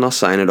 Justin. I'll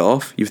sign it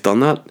off. You've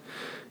done that.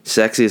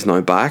 Sexy is now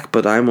back,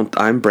 but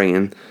I'm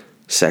bringing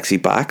sexy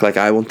back. Like,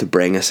 I want to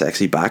bring a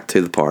sexy back to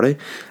the party.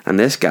 And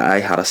this guy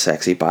had a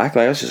sexy back.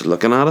 Like, I was just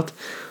looking at it,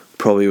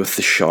 probably with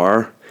the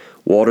shower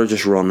water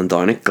just running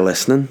down it,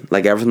 glistening.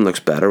 Like, everything looks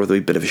better with a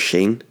wee bit of a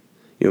sheen.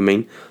 You know what I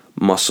mean?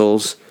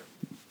 Muscles,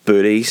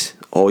 booties,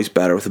 always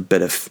better with a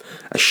bit of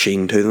a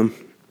sheen to them.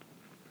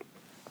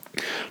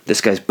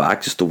 This guy's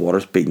back, just the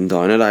water's beating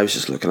down it. I was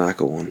just looking at it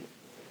going,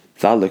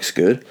 that looks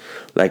good.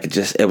 Like,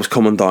 it was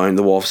coming down,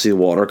 obviously the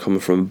water coming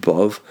from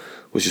above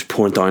was just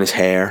pouring down his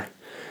hair.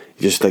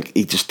 He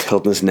just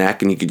tilting his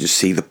neck, and you could just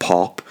see the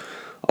pop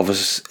of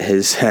his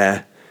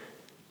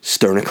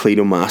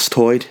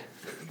sternocleidomastoid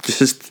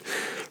just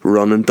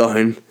running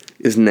down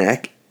his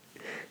neck,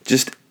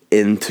 just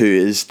into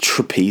his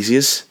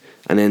trapezius,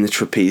 and then the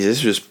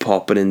trapezius was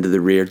popping into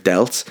the rear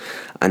delts,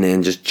 and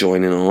then just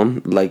joining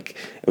on. Like,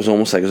 it was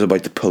almost like it was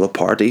about to pull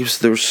apart.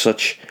 There was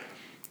such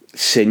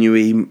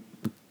sinewy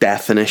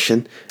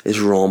definition. His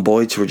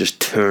rhomboids were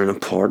just tearing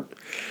apart.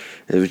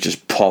 It was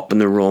just popping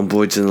the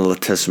rhomboids and the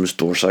latissimus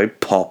dorsi,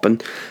 popping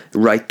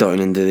right down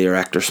into the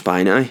erector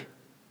spinae.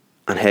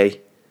 And hey,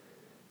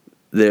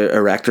 the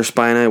erector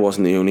spinae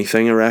wasn't the only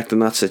thing erect in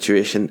that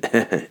situation.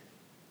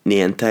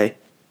 Niente.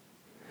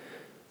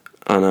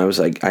 And I was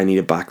like, I need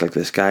a back like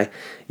this guy.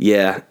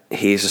 Yeah,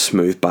 he's a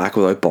smooth back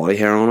without body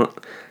hair on it.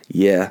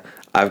 Yeah,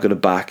 I've got a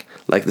back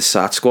like the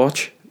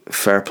Sasquatch.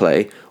 Fair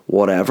play,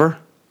 whatever.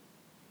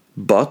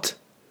 But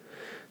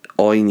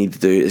all you need to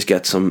do is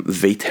get some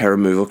Veet hair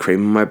removal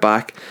cream on my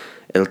back.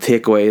 It'll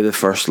take away the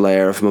first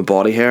layer of my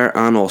body hair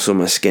and also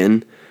my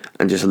skin,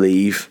 and just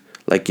leave,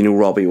 like,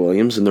 Robbie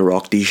Williams in the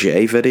Rock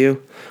DJ video,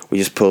 where he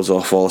just pulls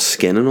off all his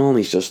skin and all, and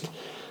he's just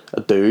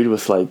a dude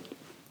with like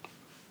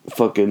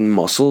fucking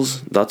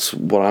muscles. That's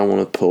what I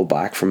want to pull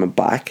back from my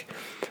back.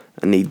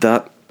 I need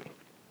that.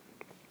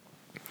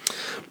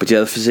 But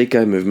yeah, the Physique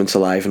Guy movement's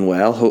alive and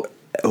well.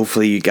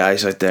 Hopefully you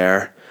guys out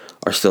there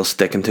are still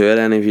sticking to it.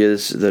 Any of you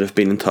that have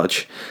been in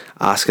touch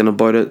asking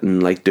about it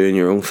and like doing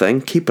your own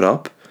thing, keep it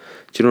up.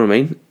 Do you know what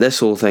I mean? This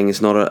whole thing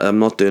is I'm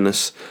not doing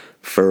this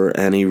for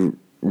any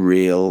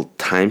real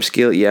time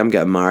scale. Yeah, I'm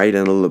getting married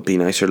and it'll be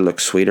nicer to look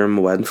sweeter in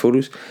my wedding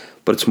photos,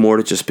 but it's more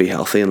to just be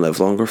healthy and live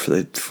longer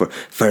for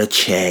a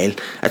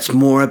child. It's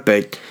more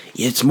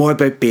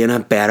about being a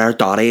better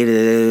daddy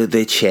to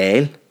the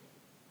child.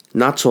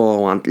 And that's all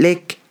I want.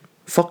 Like,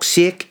 fuck's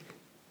sake.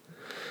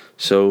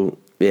 So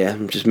yeah,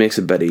 it just makes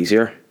it a bit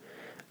easier.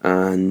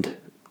 And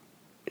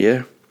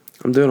yeah,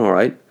 I'm doing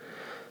alright.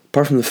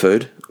 Apart from the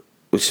food,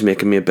 which is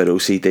making me a bit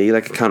OCD.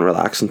 Like, I can't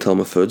relax until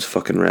my food's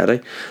fucking ready.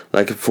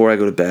 Like, before I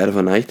go to bed of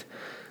a night,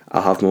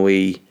 I'll have my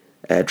wee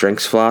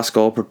drinks flask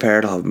all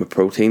prepared. I'll have my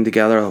protein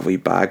together. I'll have a wee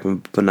bag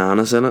with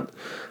bananas in it.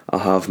 I'll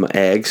have my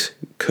eggs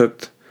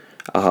cooked.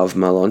 I'll have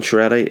my lunch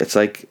ready. It's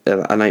like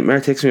a nightmare.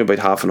 It takes me about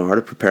half an hour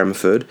to prepare my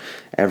food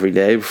every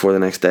day before the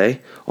next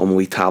day. All my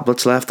wee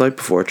tablets left out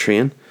before I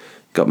train.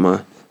 Got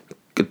my,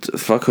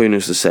 fuck, who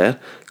knows to say it,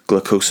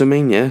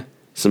 glucosamine, yeah.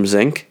 Some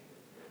zinc.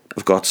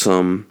 I've got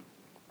some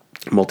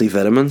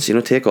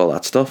multivitamins, take all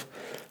that stuff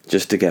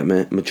just to get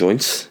my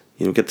joints,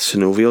 get the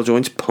synovial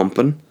joints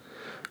pumping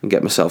and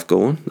get myself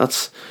going.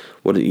 That's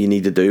what you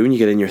need to do when you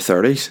get in your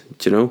 30s,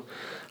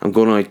 I'm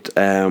going out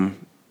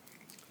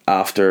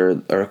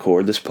after I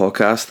record this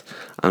podcast.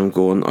 I'm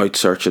going out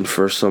searching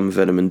for some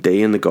vitamin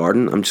D in the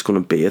garden. I'm just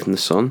going to bathe in the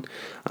sun,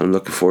 and I'm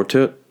looking forward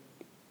to it.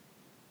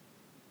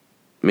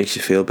 Makes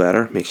you feel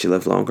better, makes you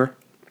live longer.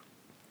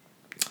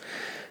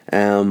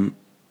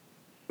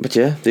 But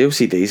yeah, the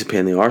OCD is a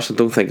pain in the arse. I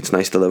don't think it's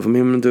nice to live with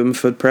me when I'm doing my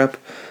food prep.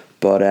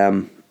 But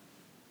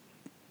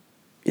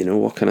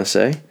what can I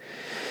say?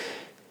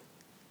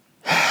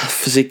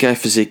 Physique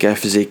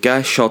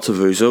guy. Shots of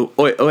Uzo.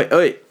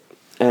 Oi.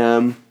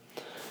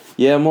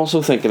 Yeah, I'm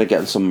also thinking of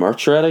getting some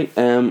merch ready.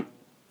 The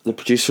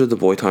producer of the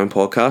Boytown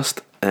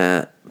podcast,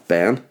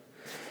 Ben,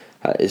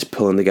 is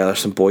pulling together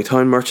some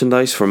Boytown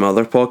merchandise from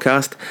other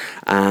podcast,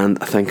 and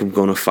I think I'm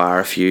going to fire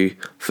a few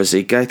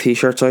Physique Guy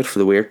t-shirts out for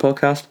the Weird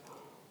podcast.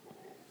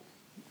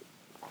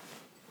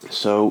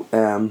 So,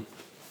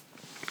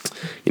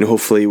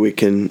 hopefully we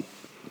can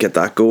get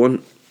that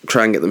going.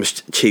 Try and get them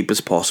as cheap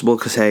as possible,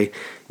 because hey,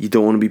 you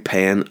don't want to be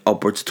paying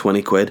upwards of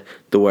 20 quid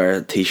to wear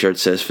a t-shirt that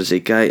says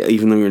Physique Guy.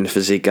 Even though you're in the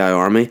Physique Guy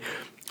army,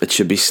 it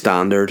should be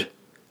standard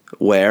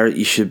wear.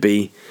 You should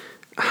be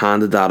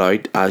handed that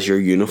out as your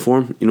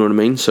uniform, you know what I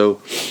mean?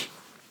 So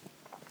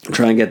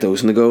try and get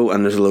those in the go,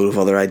 and there's a load of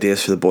other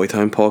ideas for the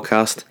Boytown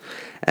podcast,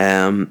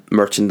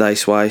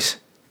 merchandise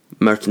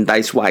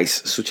wise,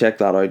 so check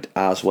that out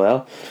as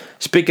well.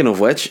 Speaking of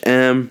which,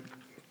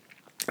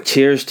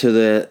 cheers to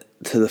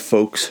the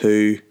folks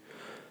who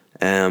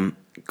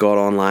got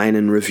online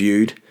and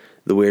reviewed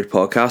the Weird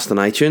podcast on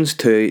iTunes.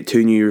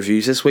 Two new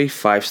reviews this week,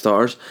 5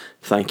 stars.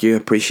 Thank you,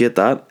 appreciate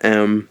that.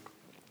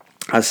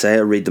 I say, I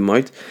read them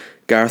out.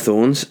 Gareth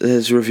Owens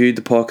has reviewed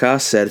the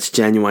podcast, said it's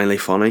genuinely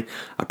funny.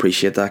 I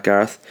appreciate that,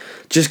 Gareth.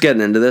 Just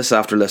getting into this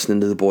after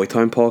listening to the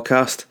Boytown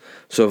podcast,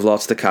 so I've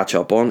lots to catch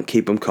up on.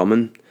 Keep them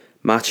coming.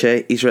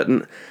 Mache, he's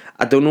written.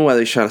 I don't know whether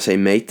he's trying to say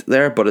mate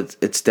there, but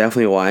it's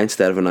definitely a Y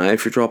instead of an I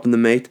if you're dropping the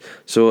mate.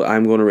 So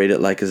I'm going to read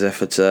it like as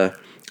if it's a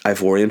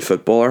Ivorian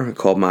footballer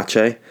called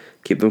Mache.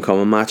 Keep them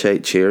coming,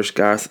 Mache. Cheers,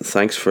 Gareth.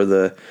 Thanks for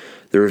the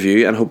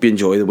review, and hope you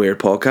enjoy the Weird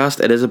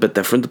podcast. It is a bit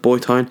different to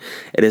Boytown.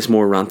 It is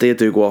more ranty. I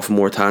do go off on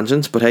more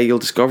tangents, but hey, you'll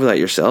discover that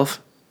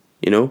yourself.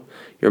 You're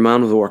a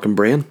man with a working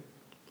brain,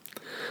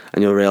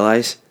 and you'll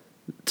realise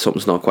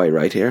something's not quite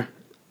right here.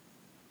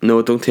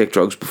 No, don't take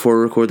drugs before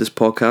we record this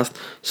podcast.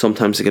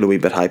 Sometimes they get a wee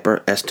bit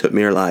hyper. Es tut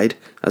mir leid,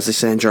 as they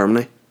say in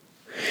Germany.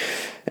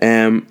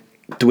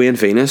 Dwayne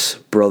Venus,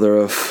 brother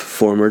of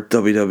former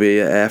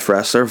WWF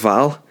wrestler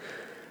Val,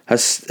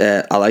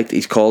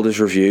 he's called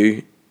his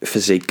review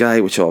Physique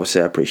Guy, which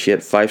obviously I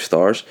appreciate. 5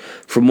 stars.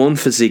 From one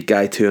physique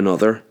guy to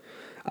another,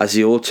 as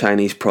the old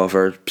Chinese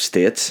proverb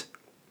states.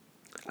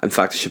 In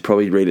fact, I should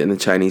probably read it in a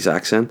Chinese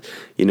accent,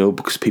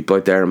 because people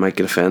out there might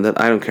get offended.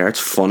 I don't care, it's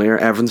funnier.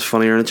 Everyone's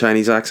funnier in a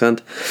Chinese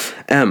accent.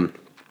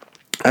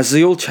 As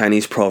the old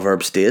Chinese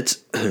proverb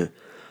states,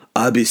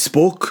 a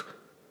bespoke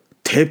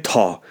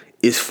tip-top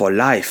is for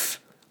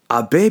life,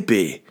 a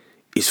baby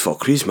is for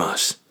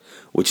Christmas.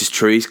 Which is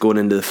true. He's going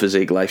into the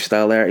physique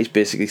lifestyle there. He's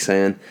basically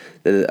saying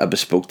that a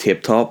bespoke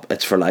tape top,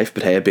 it's for life,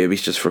 but hey, a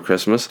baby's just for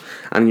Christmas.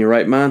 And you're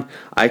right, man.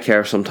 I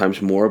care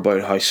sometimes more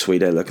about how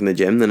sweet I look in the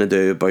gym than I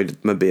do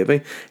about my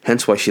baby.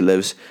 Hence why she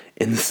lives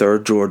in the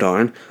 3rd drawer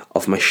down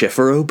of my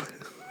chifforobe.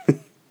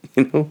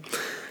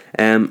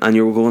 And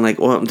you're going like,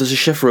 well, does a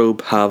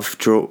chifforobe have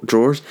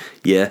drawers?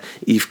 Yeah,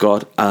 you've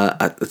got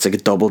it's like a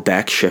double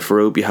deck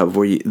chifforobe. You have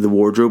the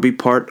wardrobe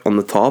part on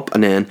the top,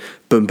 and then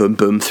boom, boom,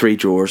 boom, 3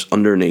 drawers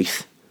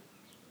underneath.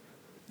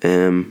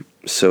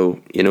 So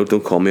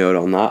don't call me out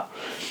on that.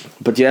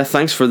 But yeah,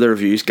 thanks for the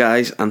reviews,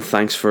 guys, and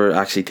thanks for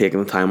actually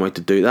taking the time out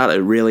to do that. It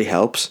really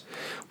helps.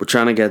 We're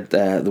trying to get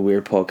the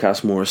Weird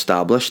podcast more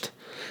established.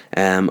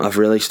 I've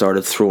really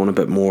started throwing a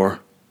bit more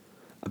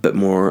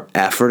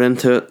effort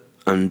into it.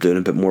 I'm doing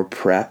a bit more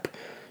prep,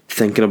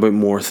 thinking about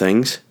more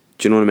things.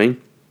 Do you know what I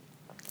mean?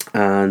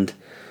 And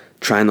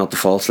trying not to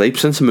fall asleep.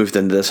 Since I moved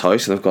into this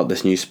house and I've got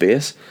this new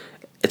space,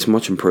 it's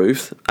much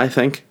improved, I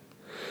think.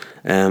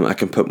 I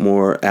can put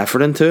more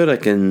effort into it. I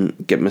can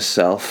get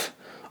myself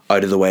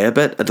out of the way a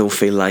bit. I don't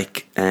feel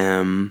like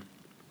I'm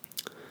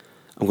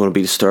going to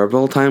be disturbed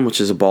all the time, which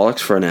is a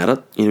bollocks for an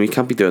edit. You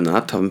can't be doing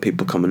that, having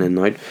people coming in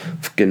and out,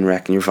 fucking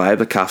wrecking your vibe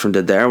like Catherine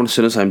did there. And as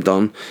soon as I'm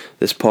done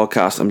this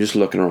podcast, I'm just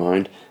looking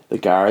around the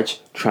garage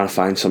trying to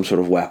find some sort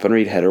of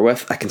weaponry to hit her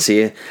with. I can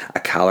see a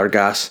Calor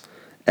gas,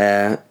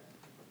 I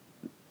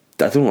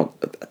don't know,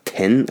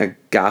 a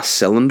gas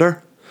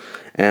cylinder.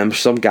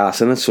 Some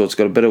gas in it, so it's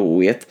got a bit of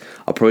weight.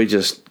 I'll probably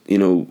just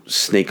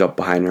sneak up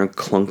behind her and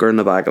clunk her in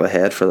the back of the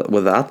head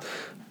with that.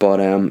 But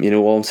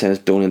all I'm saying is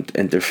don't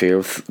interfere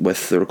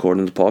with the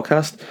recording of the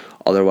podcast.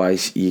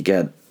 Otherwise, you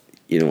get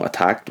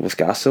attacked with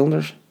gas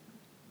cylinders.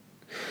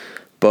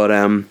 But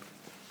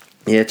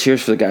yeah,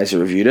 cheers for the guys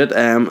who reviewed it.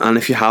 And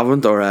if you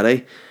haven't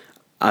already,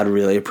 I'd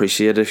really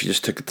appreciate it if you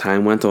just took the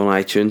time, went on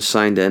iTunes,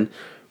 signed in,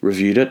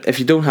 reviewed it. If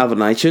you don't have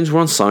it on iTunes, we're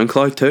on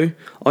SoundCloud too.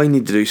 All you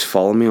need to do is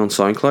follow me on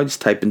SoundCloud.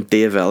 Just type in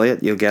Dave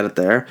Elliott, you'll get it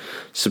there.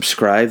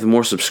 Subscribe. The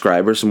more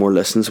subscribers, the more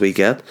listens we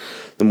get,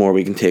 the more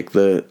we can take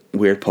the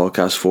Weird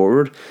podcast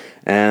forward.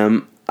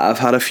 I've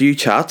had a few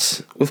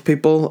chats with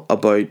people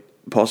about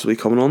possibly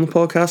coming on the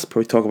podcast.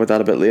 Probably talk about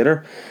that a bit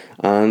later.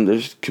 And there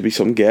could be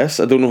some guests.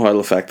 I don't know how it'll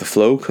affect the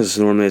flow, because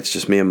normally it's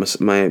just me and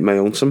my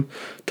own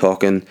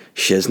talking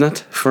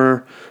shiznit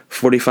for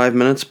 45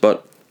 minutes.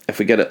 But if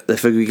we get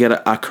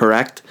a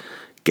correct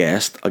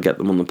guest, I'll get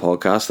them on the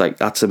podcast. Like,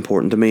 that's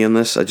important to me in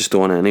this. I just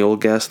don't want any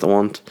old guest. I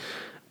want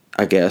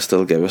a guest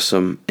that'll give us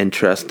some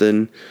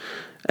interesting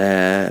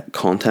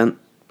content.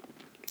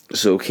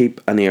 So keep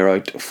an ear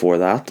out for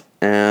that.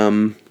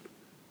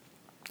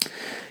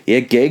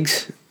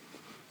 Gigs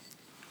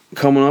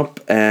coming up.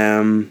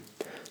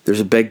 There's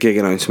a big gig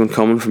announcement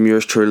coming from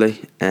yours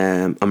truly.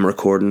 I'm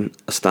recording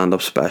a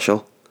stand-up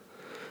special.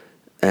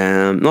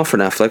 Not for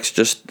Netflix,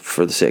 just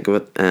for the sake of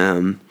it.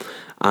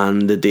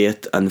 And the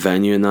date and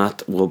venue and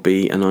that will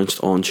be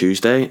announced on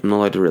Tuesday. I'm not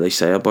allowed to really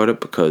say about it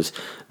because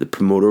the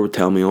promoter would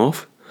tell me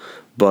off.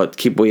 But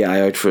keep a wee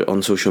eye out for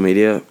on social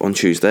media on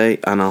Tuesday,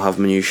 and I'll have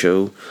my new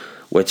show,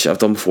 which I've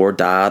done before,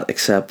 Dad,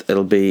 except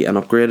it'll be an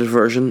upgraded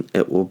version.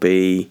 It will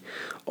be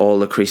all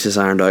the creases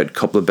ironed out. A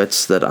couple of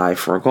bits that I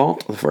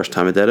forgot the first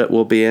time I did it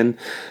will be in,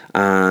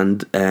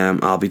 and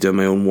I'll be doing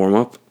my own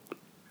warm-up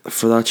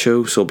for that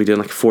show. So I'll be doing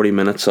like 40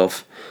 minutes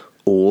of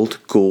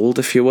old gold,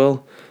 if you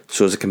will,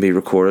 so as it can be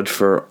recorded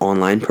for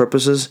online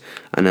purposes,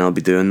 and then I'll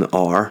be doing the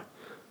hour,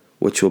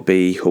 which will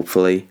be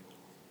hopefully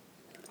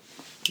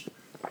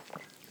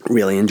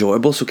really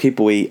enjoyable. So keep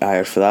a wee eye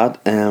out for that.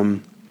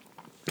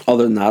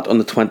 Other than that, on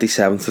the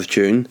 27th of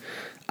June,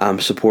 I'm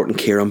supporting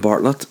Kieran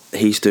Bartlett.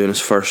 He's doing his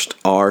first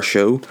hour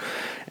show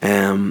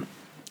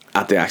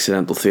at the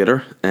Accidental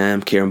Theatre.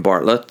 Kieran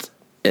Bartlett,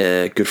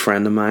 a good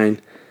friend of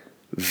mine,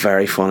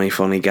 very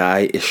funny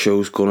guy. His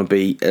show's it'll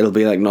be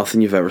like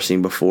nothing you've ever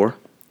seen before.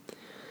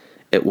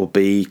 It will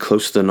be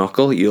close to the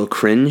knuckle. You'll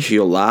cringe,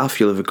 you'll laugh,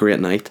 you'll have a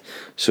great night.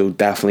 So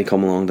definitely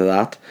come along to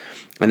that.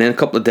 And then a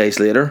couple of days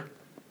later,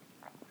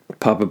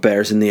 Papa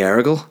Bear's in the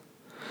Errigal.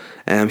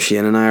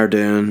 Shane and I are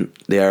doing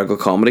the Errigal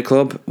Comedy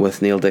Club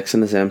with Neil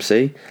Dixon as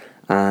MC,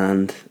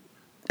 and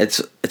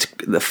it's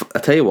I'll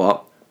tell you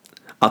what,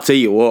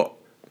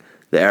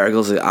 the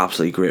Errigal's an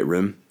absolutely great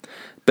room.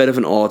 Bit of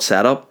an odd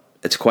setup.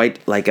 It's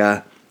quite like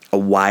a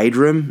wide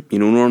room. You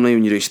know, normally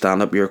when you do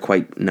stand up, you're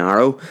quite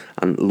narrow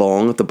and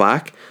long at the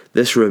back.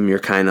 This room, you're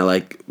kind of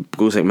like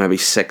goes like maybe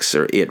 6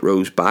 or 8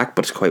 rows back,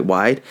 but it's quite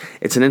wide.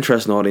 It's an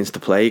interesting audience to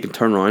play. You can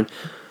turn around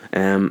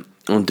and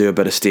do a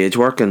bit of stage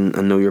work and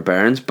know your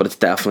bearings, but it's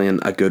definitely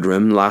a good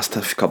room. Last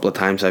couple of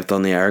times I've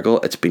done the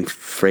Errigal, it's been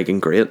freaking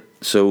great.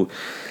 So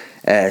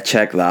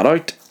check that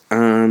out,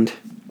 and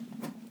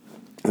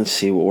let's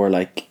see what we're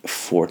like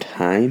for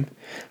time.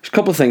 There's a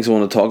couple of things I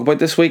want to talk about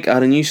this week. I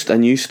had a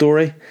new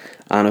story,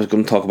 and I was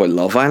going to talk about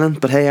Love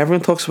Island, but hey,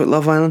 everyone talks about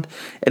Love Island.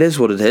 It is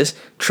what it is.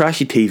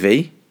 Trashy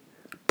TV,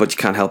 but you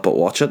can't help but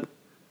watch it.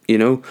 You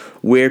know,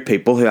 weird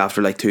people who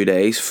after like 2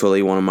 days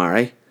fully want to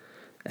marry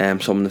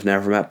someone they've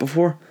never met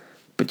before.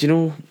 But you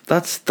know,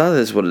 that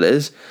is what it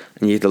is.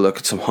 And you have to look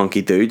at some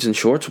hunky dudes in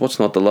shorts. What's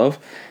not to love?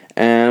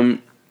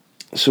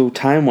 So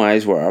time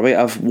wise, where are we?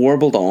 I've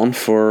warbled on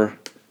for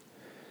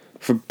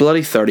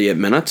bloody 38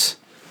 minutes.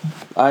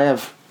 I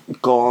have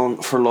gone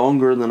for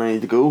longer than I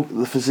need to go.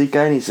 The physique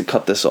guy needs to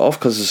cut this off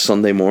because it's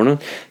Sunday morning.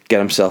 Get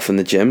himself in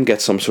the gym,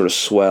 get some sort of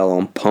swell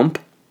on pump,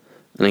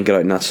 and then get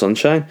out in that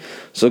sunshine.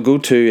 So go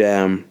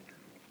to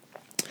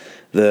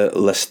the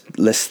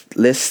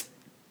listeners'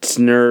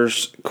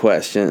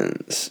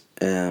 questions.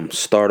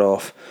 Start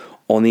off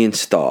on the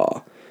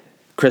Insta.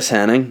 Chris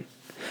Henning,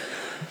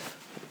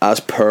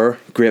 as per,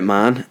 great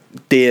man.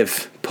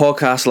 Dave,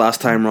 podcast last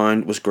time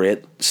round was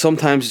great.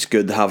 Sometimes it's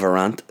good to have a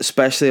rant,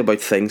 especially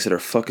about things that are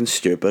fucking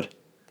stupid.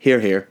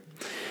 Here.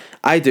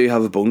 I do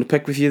have a bone to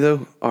pick with you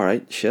though.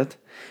 Alright, shit.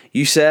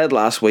 You said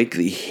last week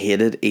that you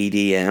hated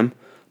EDM,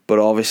 but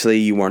obviously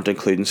you weren't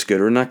including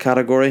Scooter in that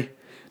category.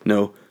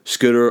 No,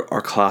 Scooter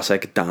or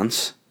classic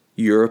dance.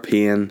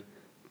 European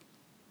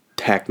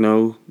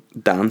techno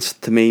dance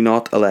to me,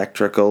 not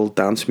electrical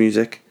dance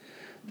music.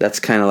 That's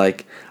kind of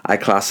like, I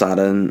class that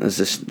in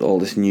as all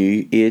this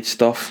new age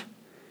stuff,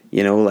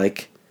 you know,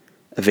 like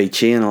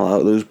Avicii and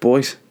all those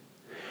boys.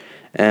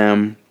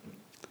 My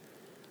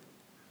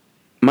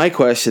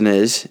question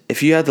is,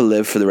 if you had to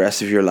live for the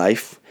rest of your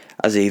life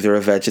as either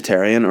a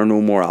vegetarian or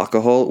no more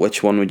alcohol,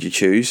 which one would you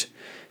choose?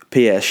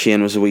 P.S.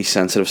 Shane was a wee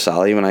sensitive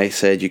Sally when I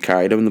said you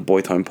carried him in the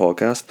Boytown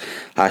podcast.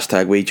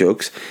 # wee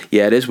jokes.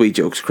 Yeah, it is wee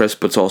jokes, Chris,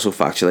 but it's also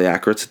factually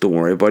accurate, so don't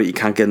worry about it. You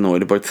can't get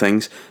annoyed about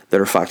things that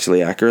are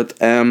factually accurate.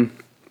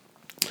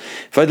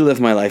 If I had to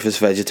live my life as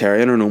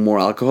vegetarian or no more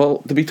alcohol,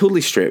 to be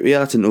totally straight with you,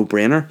 that's a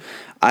no-brainer.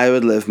 I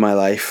would live my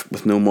life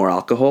with no more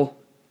alcohol.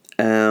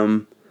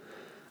 I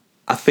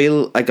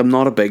feel like I'm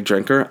not a big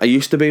drinker. I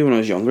used to be when I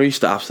was younger. I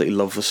used to absolutely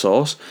love the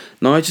sauce.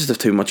 Now I just have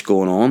too much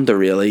going on to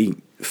really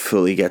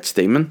fully get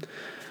steaming.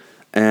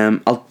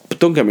 But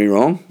don't get me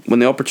wrong, when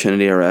the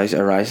opportunity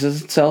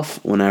arises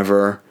itself,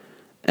 whenever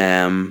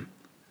the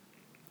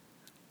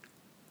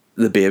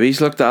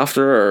baby's looked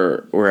after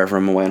or wherever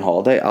I'm away on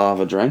holiday, I'll have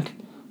a drink.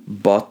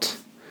 But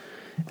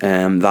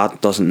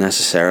that doesn't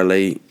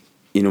necessarily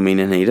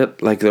meaning need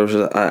it. Like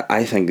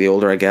I think the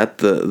older I get,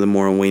 the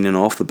more I'm weaning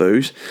off the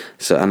booze.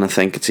 So, and I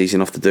think it's easy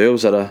enough to do. I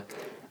was at a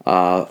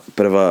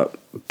bit of a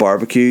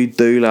barbecue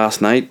do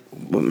last night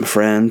with my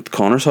friend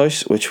Connor's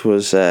house, which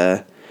was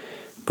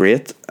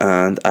great,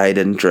 and I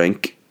didn't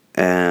drink.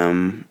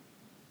 I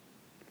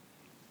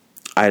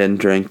didn't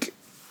drink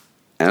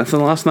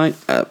anything last night.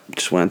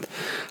 Just went,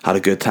 had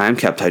a good time,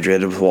 kept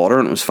hydrated with water,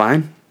 and it was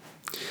fine.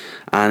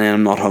 And then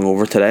I'm not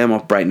hungover today. I'm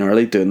up bright and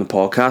early doing the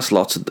podcast.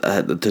 Lots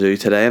to do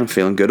today, and I'm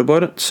feeling good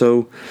about it.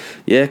 So,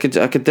 yeah, I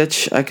could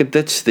ditch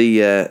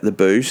the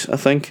booze, I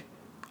think,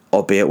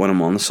 albeit when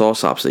I'm on the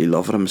sauce. Absolutely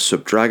love it. I'm a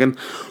soup dragon,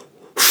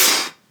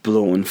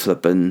 blowing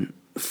flipping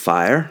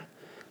fire.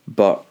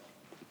 But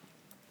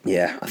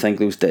yeah, I think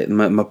those days,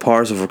 my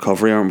powers of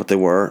recovery aren't what they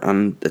were,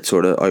 and it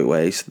sort of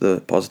outweighs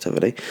the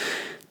positivity.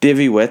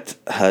 Davey Witt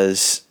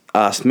has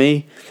asked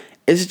me,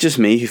 is it just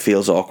me who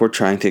feels awkward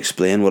trying to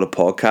explain what a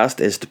podcast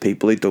is to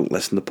people who don't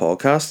listen to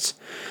podcasts?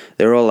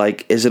 They're all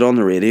like, is it on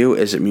the radio?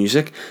 Is it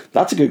music?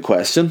 That's a good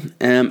question.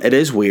 It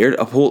is weird.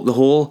 The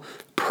whole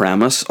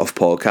premise of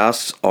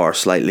podcasts are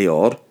slightly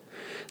odd.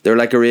 They're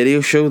like a radio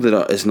show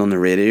that isn't on the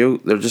radio.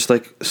 They're just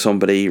like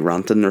somebody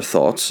ranting their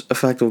thoughts,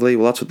 effectively.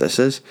 Well, that's what this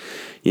is.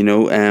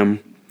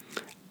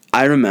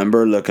 I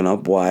remember looking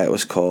up why it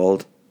was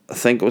called, I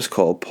think it was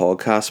called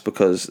podcast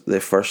because they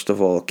first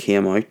of all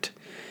came out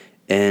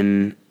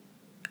in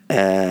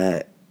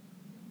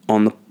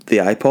on the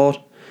iPod,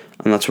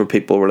 and that's where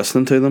people were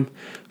listening to them.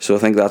 So I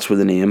think that's where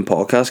the name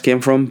podcast came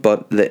from.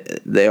 But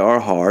they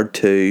are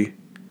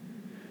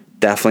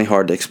definitely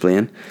hard to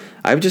explain.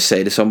 I would just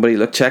say to somebody,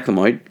 look, check them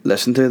out,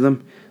 listen to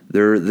them.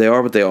 They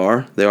are what they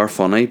are. They are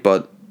funny,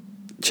 but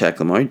check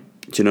them out.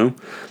 Do you know?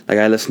 Like,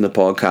 I listen to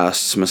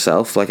podcasts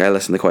myself. Like, I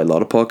listen to quite a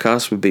lot of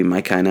podcasts. Would be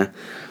my kind of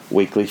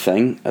weekly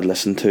thing. I've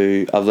listened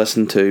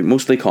to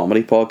mostly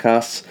comedy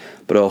podcasts,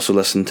 but I also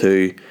listen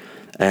to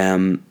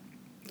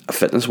a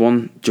fitness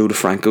one, Joe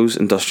DeFranco's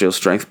Industrial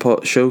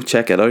Strength show.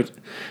 Check it out.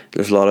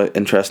 There's a lot of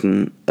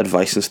interesting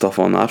advice and stuff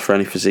on that for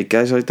any physique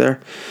guys out there.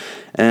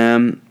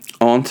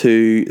 On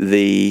to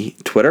the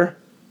Twitter.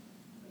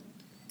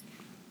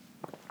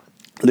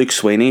 Luke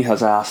Sweeney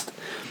has asked,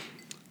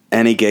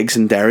 any gigs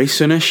in Derry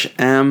soonish?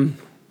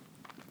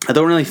 I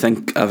don't really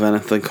think of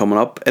anything coming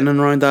up in and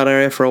around that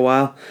area for a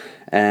while.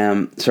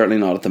 Certainly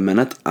not at the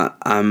minute.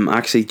 I'm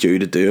actually due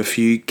to do a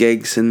few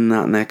gigs in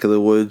that neck of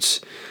the woods.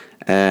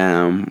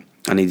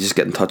 I need to just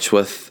get in touch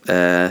with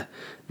the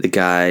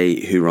guy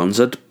who runs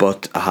it,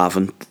 but I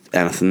haven't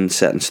anything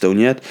set in stone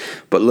yet.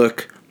 But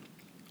look,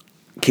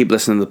 keep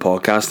listening to the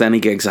podcast.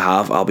 Any gigs I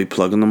have, I'll be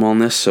plugging them on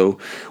this. So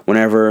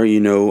whenever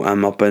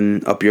I'm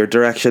up your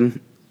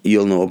direction,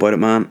 you'll know about it,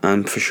 man,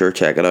 and for sure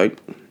check it out.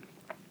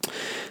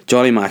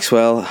 Johnny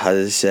Maxwell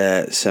has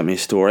sent me a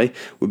story.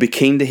 Would be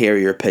keen to hear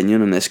your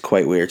opinion on this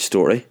quite weird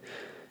story.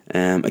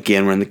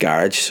 Again, we're in the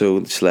garage, so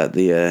just let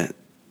the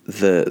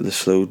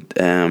slow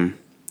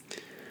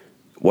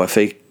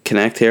Wi-Fi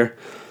connect here.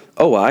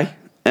 Oh, why?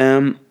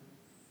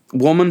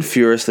 Woman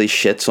furiously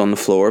shits on the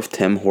floor of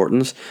Tim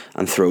Hortons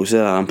and throws it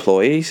at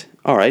employees.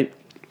 Alright.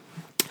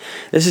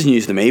 This is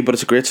news to me, but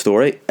it's a great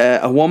story.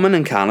 A woman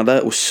in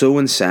Canada was so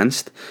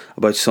incensed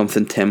about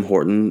something Tim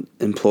Horton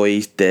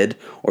employees did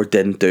or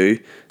didn't do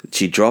that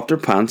she dropped her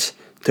pants,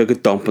 took a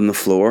dump on the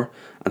floor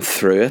and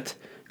threw it,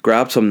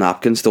 grabbed some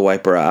napkins to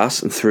wipe her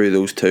ass and threw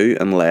those too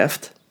and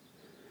left.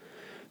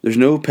 There's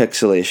no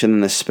pixelation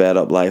in this sped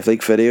up live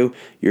leak video.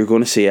 You're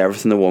going to see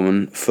everything the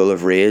woman, full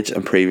of rage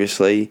and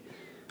previously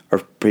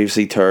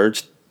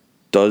turds,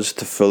 does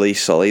to fully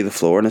sully the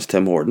floor in his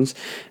Tim Hortons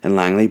in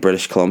Langley,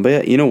 British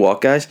Columbia. You know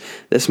what, guys?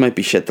 This might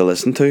be shit to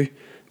listen to,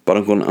 but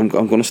I'm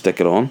going to stick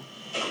it on.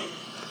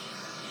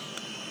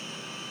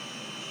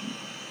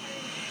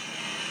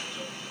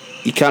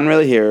 You can't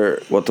really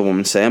hear what the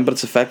woman's saying, but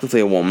it's effectively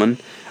a woman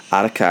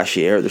at a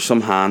cashier. There's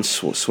some hands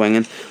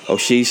swinging. Oh,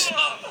 she's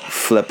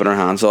flipping her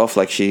hands off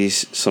like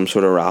she's some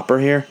sort of rapper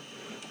here.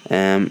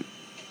 Going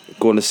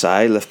to the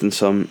side, lifting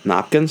some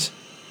napkins.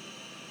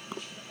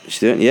 She's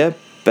doing, yeah,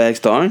 bags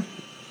down.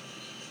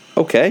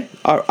 Okay,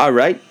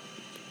 alright.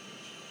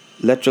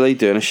 Literally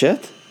doing a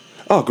shit.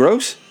 Oh,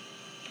 gross.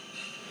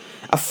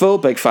 A full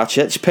big fat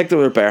shit. She picked it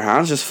with her bare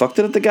hands, just fucked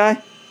it at the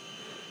guy.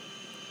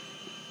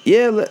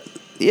 Yeah.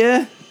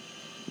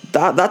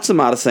 That's the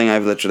maddest thing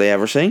I've literally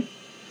ever seen.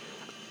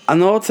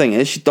 And the odd thing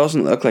is, she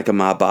doesn't look like a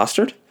mad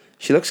bastard.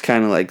 She looks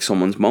kind of like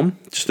someone's mum.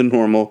 Just a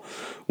normal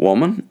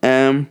woman.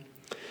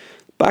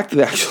 Back to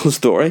the actual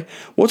story.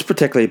 What's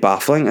particularly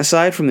baffling,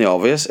 aside from the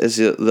obvious, is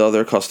the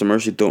other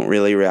customers who don't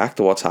really react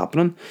to what's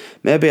happening.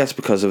 Maybe that's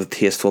because of a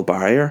tasteful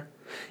barrier.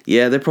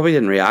 Yeah, they probably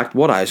didn't react.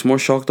 What I was more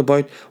shocked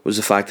about was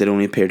the fact that it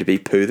only appeared to be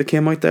poo that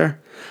came out there.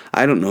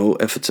 I don't know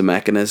if it's a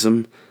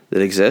mechanism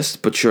that exists,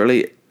 but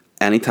surely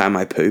anytime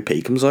I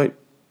pee comes out.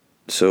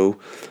 So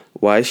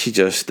why is she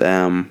just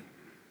done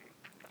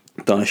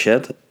a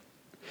shit?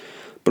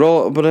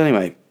 But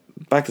anyway,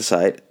 back to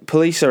side.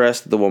 Police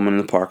arrested the woman in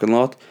the parking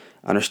lot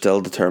and are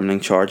still determining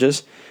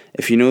charges.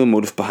 If you know the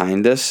motive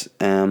behind this,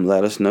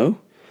 let us know.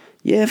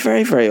 Yeah,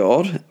 very, very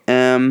odd.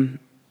 It's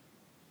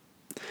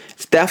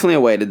It's definitely a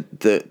way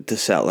to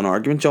settle an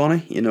argument,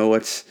 Johnny. You know,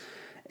 it's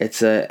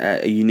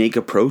a unique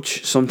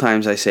approach.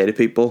 Sometimes I say to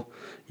people,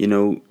 you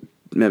know,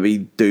 maybe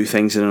do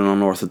things in an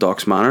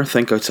unorthodox manner.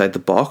 Think outside the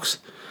box.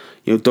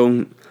 You know,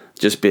 don't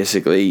just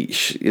basically,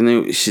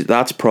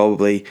 that's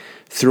probably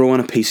throwing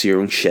a piece of your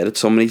own shit at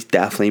somebody's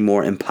definitely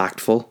more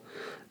impactful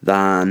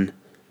than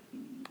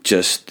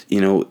just,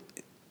 you know,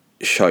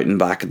 shouting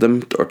back at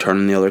them or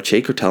turning the other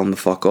cheek or telling them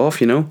to fuck off,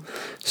 you know.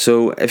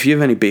 So if you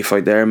have any beef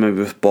out there, maybe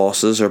with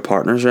bosses or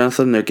partners or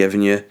anything,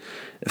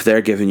 if they're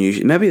giving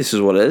you, maybe this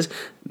is what it is,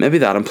 maybe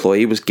that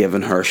employee was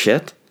giving her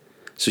shit,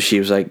 so she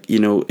was like, you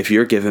know, if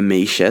you're giving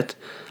me shit,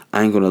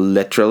 I'm going to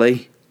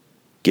literally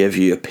give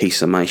you a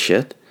piece of my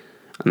shit.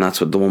 And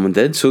that's what the woman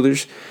did. So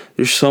there's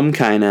some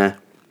kind of,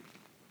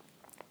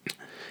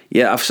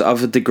 yeah,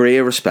 I've a degree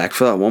of respect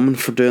for that woman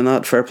for doing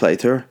that. Fair play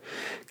to her.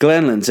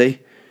 Glenn Lindsay,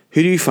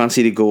 who do you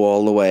fancy to go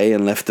all the way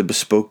and lift the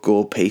bespoke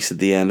gold piece at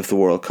the end of the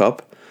World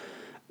Cup?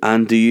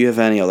 And do you have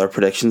any other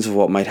predictions of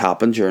what might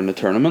happen during the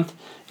tournament?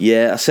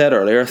 Yeah, I said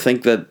earlier, I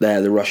think that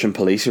the Russian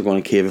police are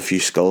going to cave a few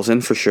skulls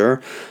in for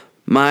sure.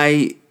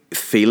 My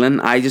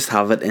feeling, I just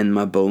have it in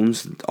my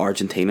bones,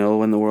 Argentina will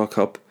win the World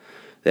Cup.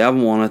 They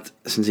haven't won it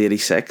since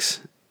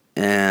 '86.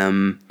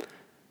 The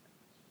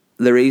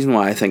reason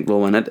why I think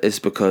they'll win it is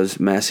because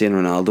Messi and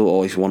Ronaldo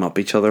always one up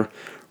each other.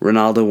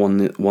 Ronaldo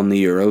won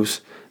the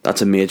Euros.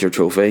 That's a major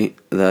trophy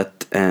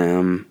that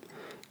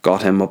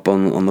got him up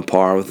on the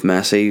par with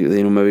Messi.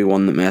 You know, maybe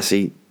one that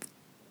Messi,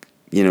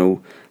 you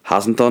know,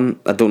 hasn't done.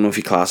 I don't know if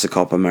you class the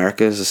Copa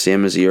America as the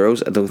same as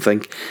Euros. I don't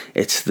think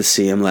it's the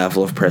same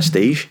level of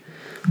prestige,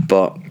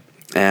 but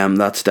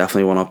that's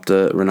definitely one up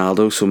to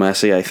Ronaldo. So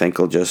Messi, I think,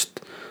 will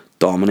just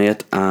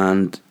dominate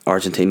and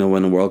Argentina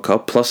win the World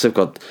Cup. Plus they've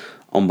got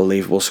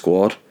unbelievable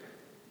squad.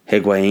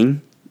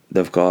 Higuain,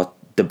 they've got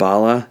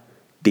Dybala,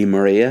 Di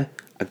Maria,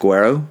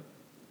 Aguero,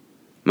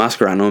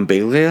 Mascherano and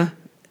Biglia.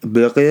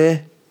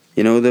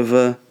 You know, they've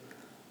a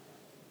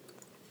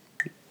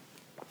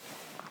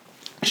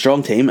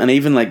strong team, and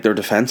even like their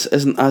defence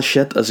isn't as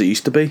shit as it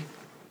used to be.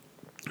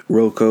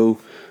 Rocco,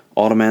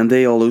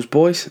 Otamendi, all those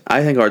boys.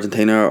 I think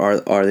Argentina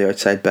are the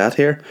outside bet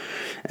here.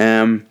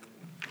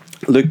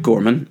 Luke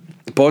Gorman,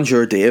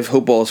 bonjour Dave,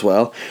 hope all is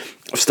well.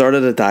 I've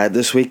started a diet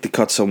this week to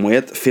cut some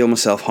weight. Feel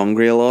myself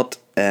hungry a lot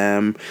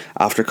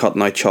after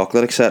cutting out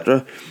chocolate,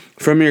 etc.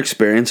 From your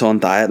experience on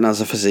diet and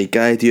as a physique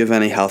guy, do you have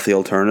any healthy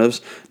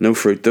alternatives? No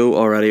fruit though,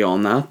 already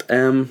on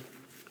that.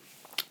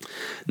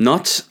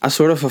 Nuts, I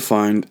sort of have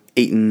found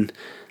eating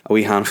a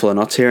wee handful of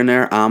nuts here and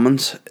there.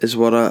 Almonds is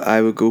what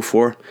I would go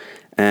for.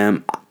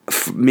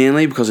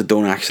 Mainly because I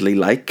don't actually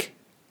like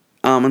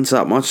almonds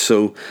that much,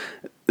 so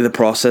the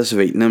process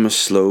of eating them is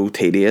slow,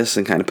 tedious,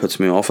 and kind of puts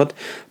me off it.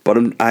 But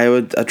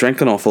I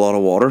drink an awful lot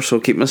of water, so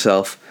keep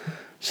myself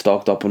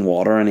stocked up in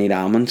water and eat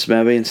almonds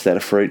maybe instead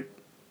of fruit.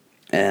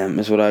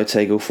 Is what I would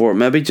say go for.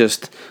 Maybe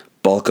just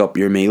bulk up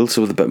your meals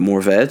with a bit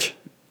more veg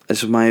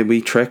is my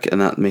wee trick,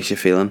 and that makes you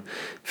feel a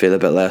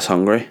bit less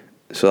hungry.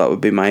 So that would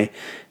be my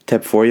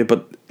tip for you.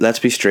 But let's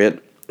be straight,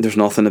 there's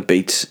nothing that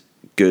beats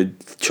good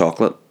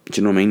chocolate.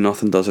 Do you know what I mean?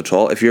 Nothing does at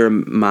all. If you're a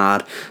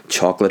mad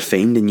chocolate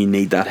fiend and you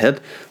need that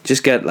hit,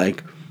 just get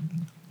like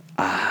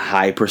a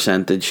high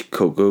percentage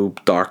cocoa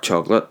dark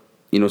chocolate.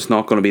 You know, it's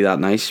not going to be that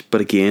nice, but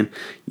again,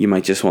 you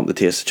might just want the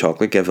taste of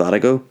chocolate. Give that a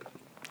go.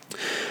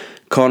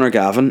 Connor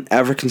Gavin,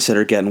 ever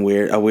consider getting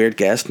a weird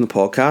guest in the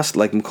podcast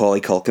like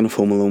Macaulay Culkin of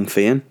Home Alone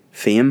fame?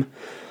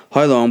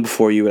 How long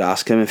before you would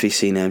ask him if he's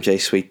seen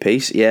MJ's Sweet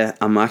Piece? Yeah,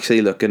 I'm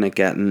actually looking at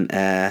getting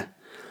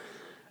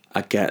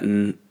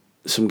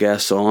some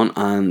guests on,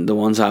 and the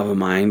ones I have in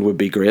mind would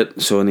be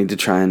great. So I need to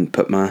try and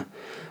put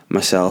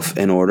myself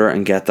in order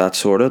and get that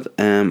sorted.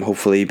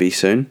 Hopefully be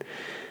soon.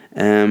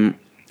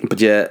 But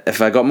yeah,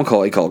 if I got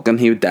Macaulay Culkin,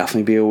 he would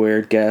definitely be a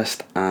weird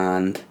guest,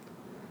 and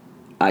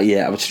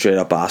I would straight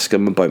up ask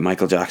him about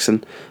Michael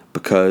Jackson,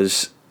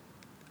 because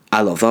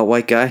I love that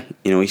white guy.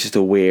 You know, he's just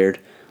a weird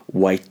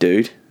white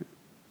dude,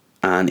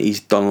 and he's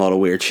done a lot of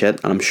weird shit,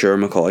 and I'm sure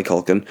Macaulay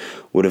Culkin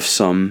would have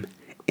some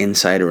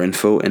insider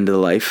info into the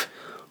life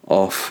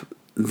of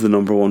the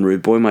number one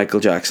rude boy, Michael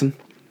Jackson.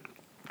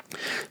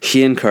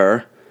 Shane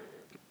Kerr,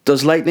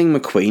 does Lightning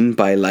McQueen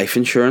buy life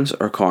insurance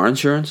or car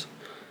insurance?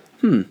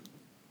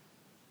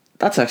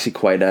 That's actually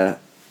quite a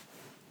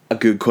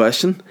good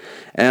question.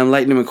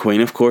 Lightning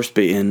McQueen, of course,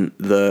 being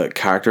the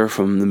character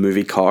from the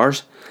movie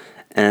Cars,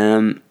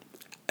 who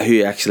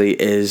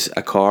actually is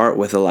a car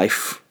with a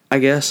life, I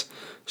guess.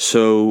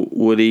 So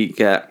would he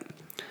get...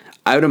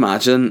 I would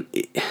imagine...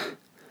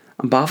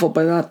 I'm baffled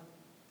by that.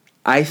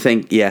 I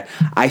think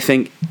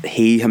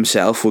he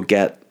himself would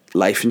get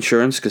life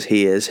insurance because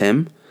he is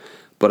him.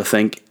 But I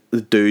think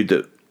the dude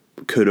that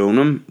could own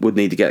him would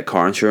need to get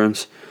car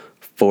insurance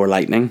for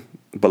Lightning.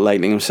 But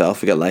Lightning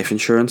himself would get life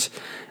insurance.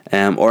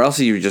 Or else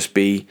he would just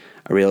be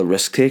a real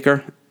risk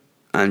taker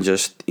and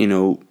just, you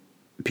know,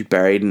 be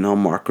buried in an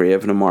unmarked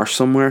grave in a marsh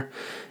somewhere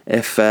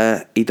if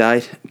he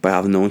died by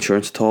having no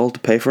insurance at all to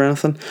pay for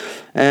anything.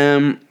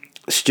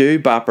 Stu,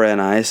 Bapra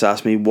and I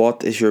asked me,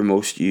 what is your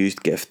most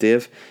used gift,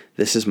 Dave?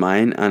 This is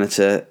mine, and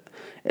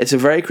It's a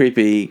very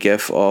creepy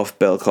gif of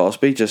Bill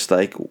Cosby just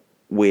like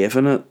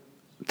waving it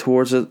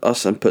towards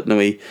us and putting a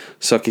wee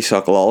sucky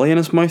suck lolly in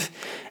his mouth.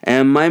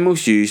 And my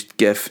most used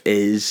gif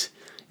is,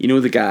 you know,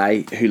 the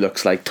guy who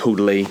looks like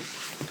totally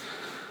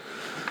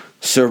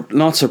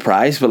not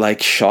surprised but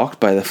like shocked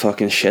by the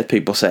fucking shit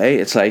people say.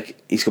 It's like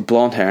he's got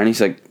blonde hair and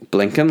he's like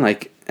blinking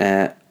like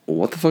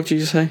what the fuck did you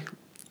just say?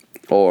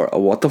 Or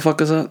what the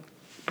fuck is that?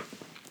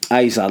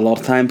 I use that a lot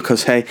of time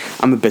because hey,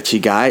 I'm a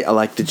bitchy guy. I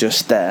like to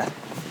just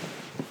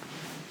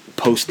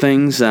post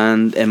things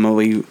and in my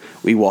wee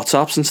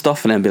WhatsApps and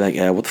stuff, and then be like,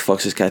 what the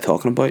fuck's this guy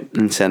talking about?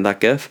 And send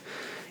that gif,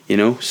 you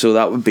know. So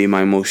that would be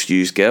my most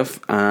used gif.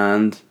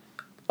 And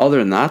other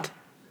than that,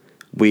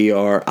 we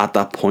are at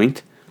that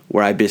point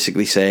where I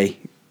basically say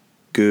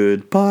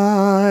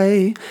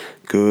goodbye,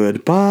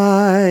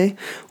 goodbye.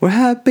 We're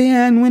happy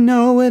and we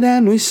know it,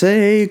 and we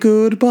say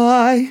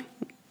goodbye.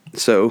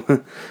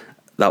 So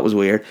that was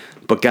weird.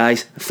 But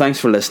guys, thanks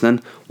for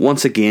listening.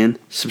 Once again,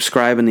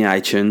 subscribe in the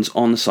iTunes,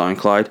 on the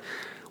SoundCloud.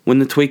 When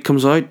the tweet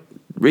comes out,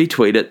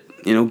 retweet it.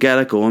 You know, get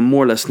it going.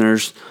 More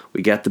listeners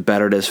we get, the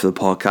better it is for the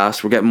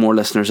podcast. We're getting more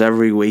listeners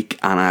every week,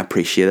 and I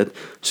appreciate it.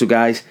 So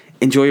guys,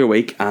 enjoy your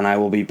week, and I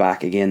will be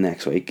back again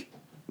next week.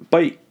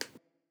 Bye.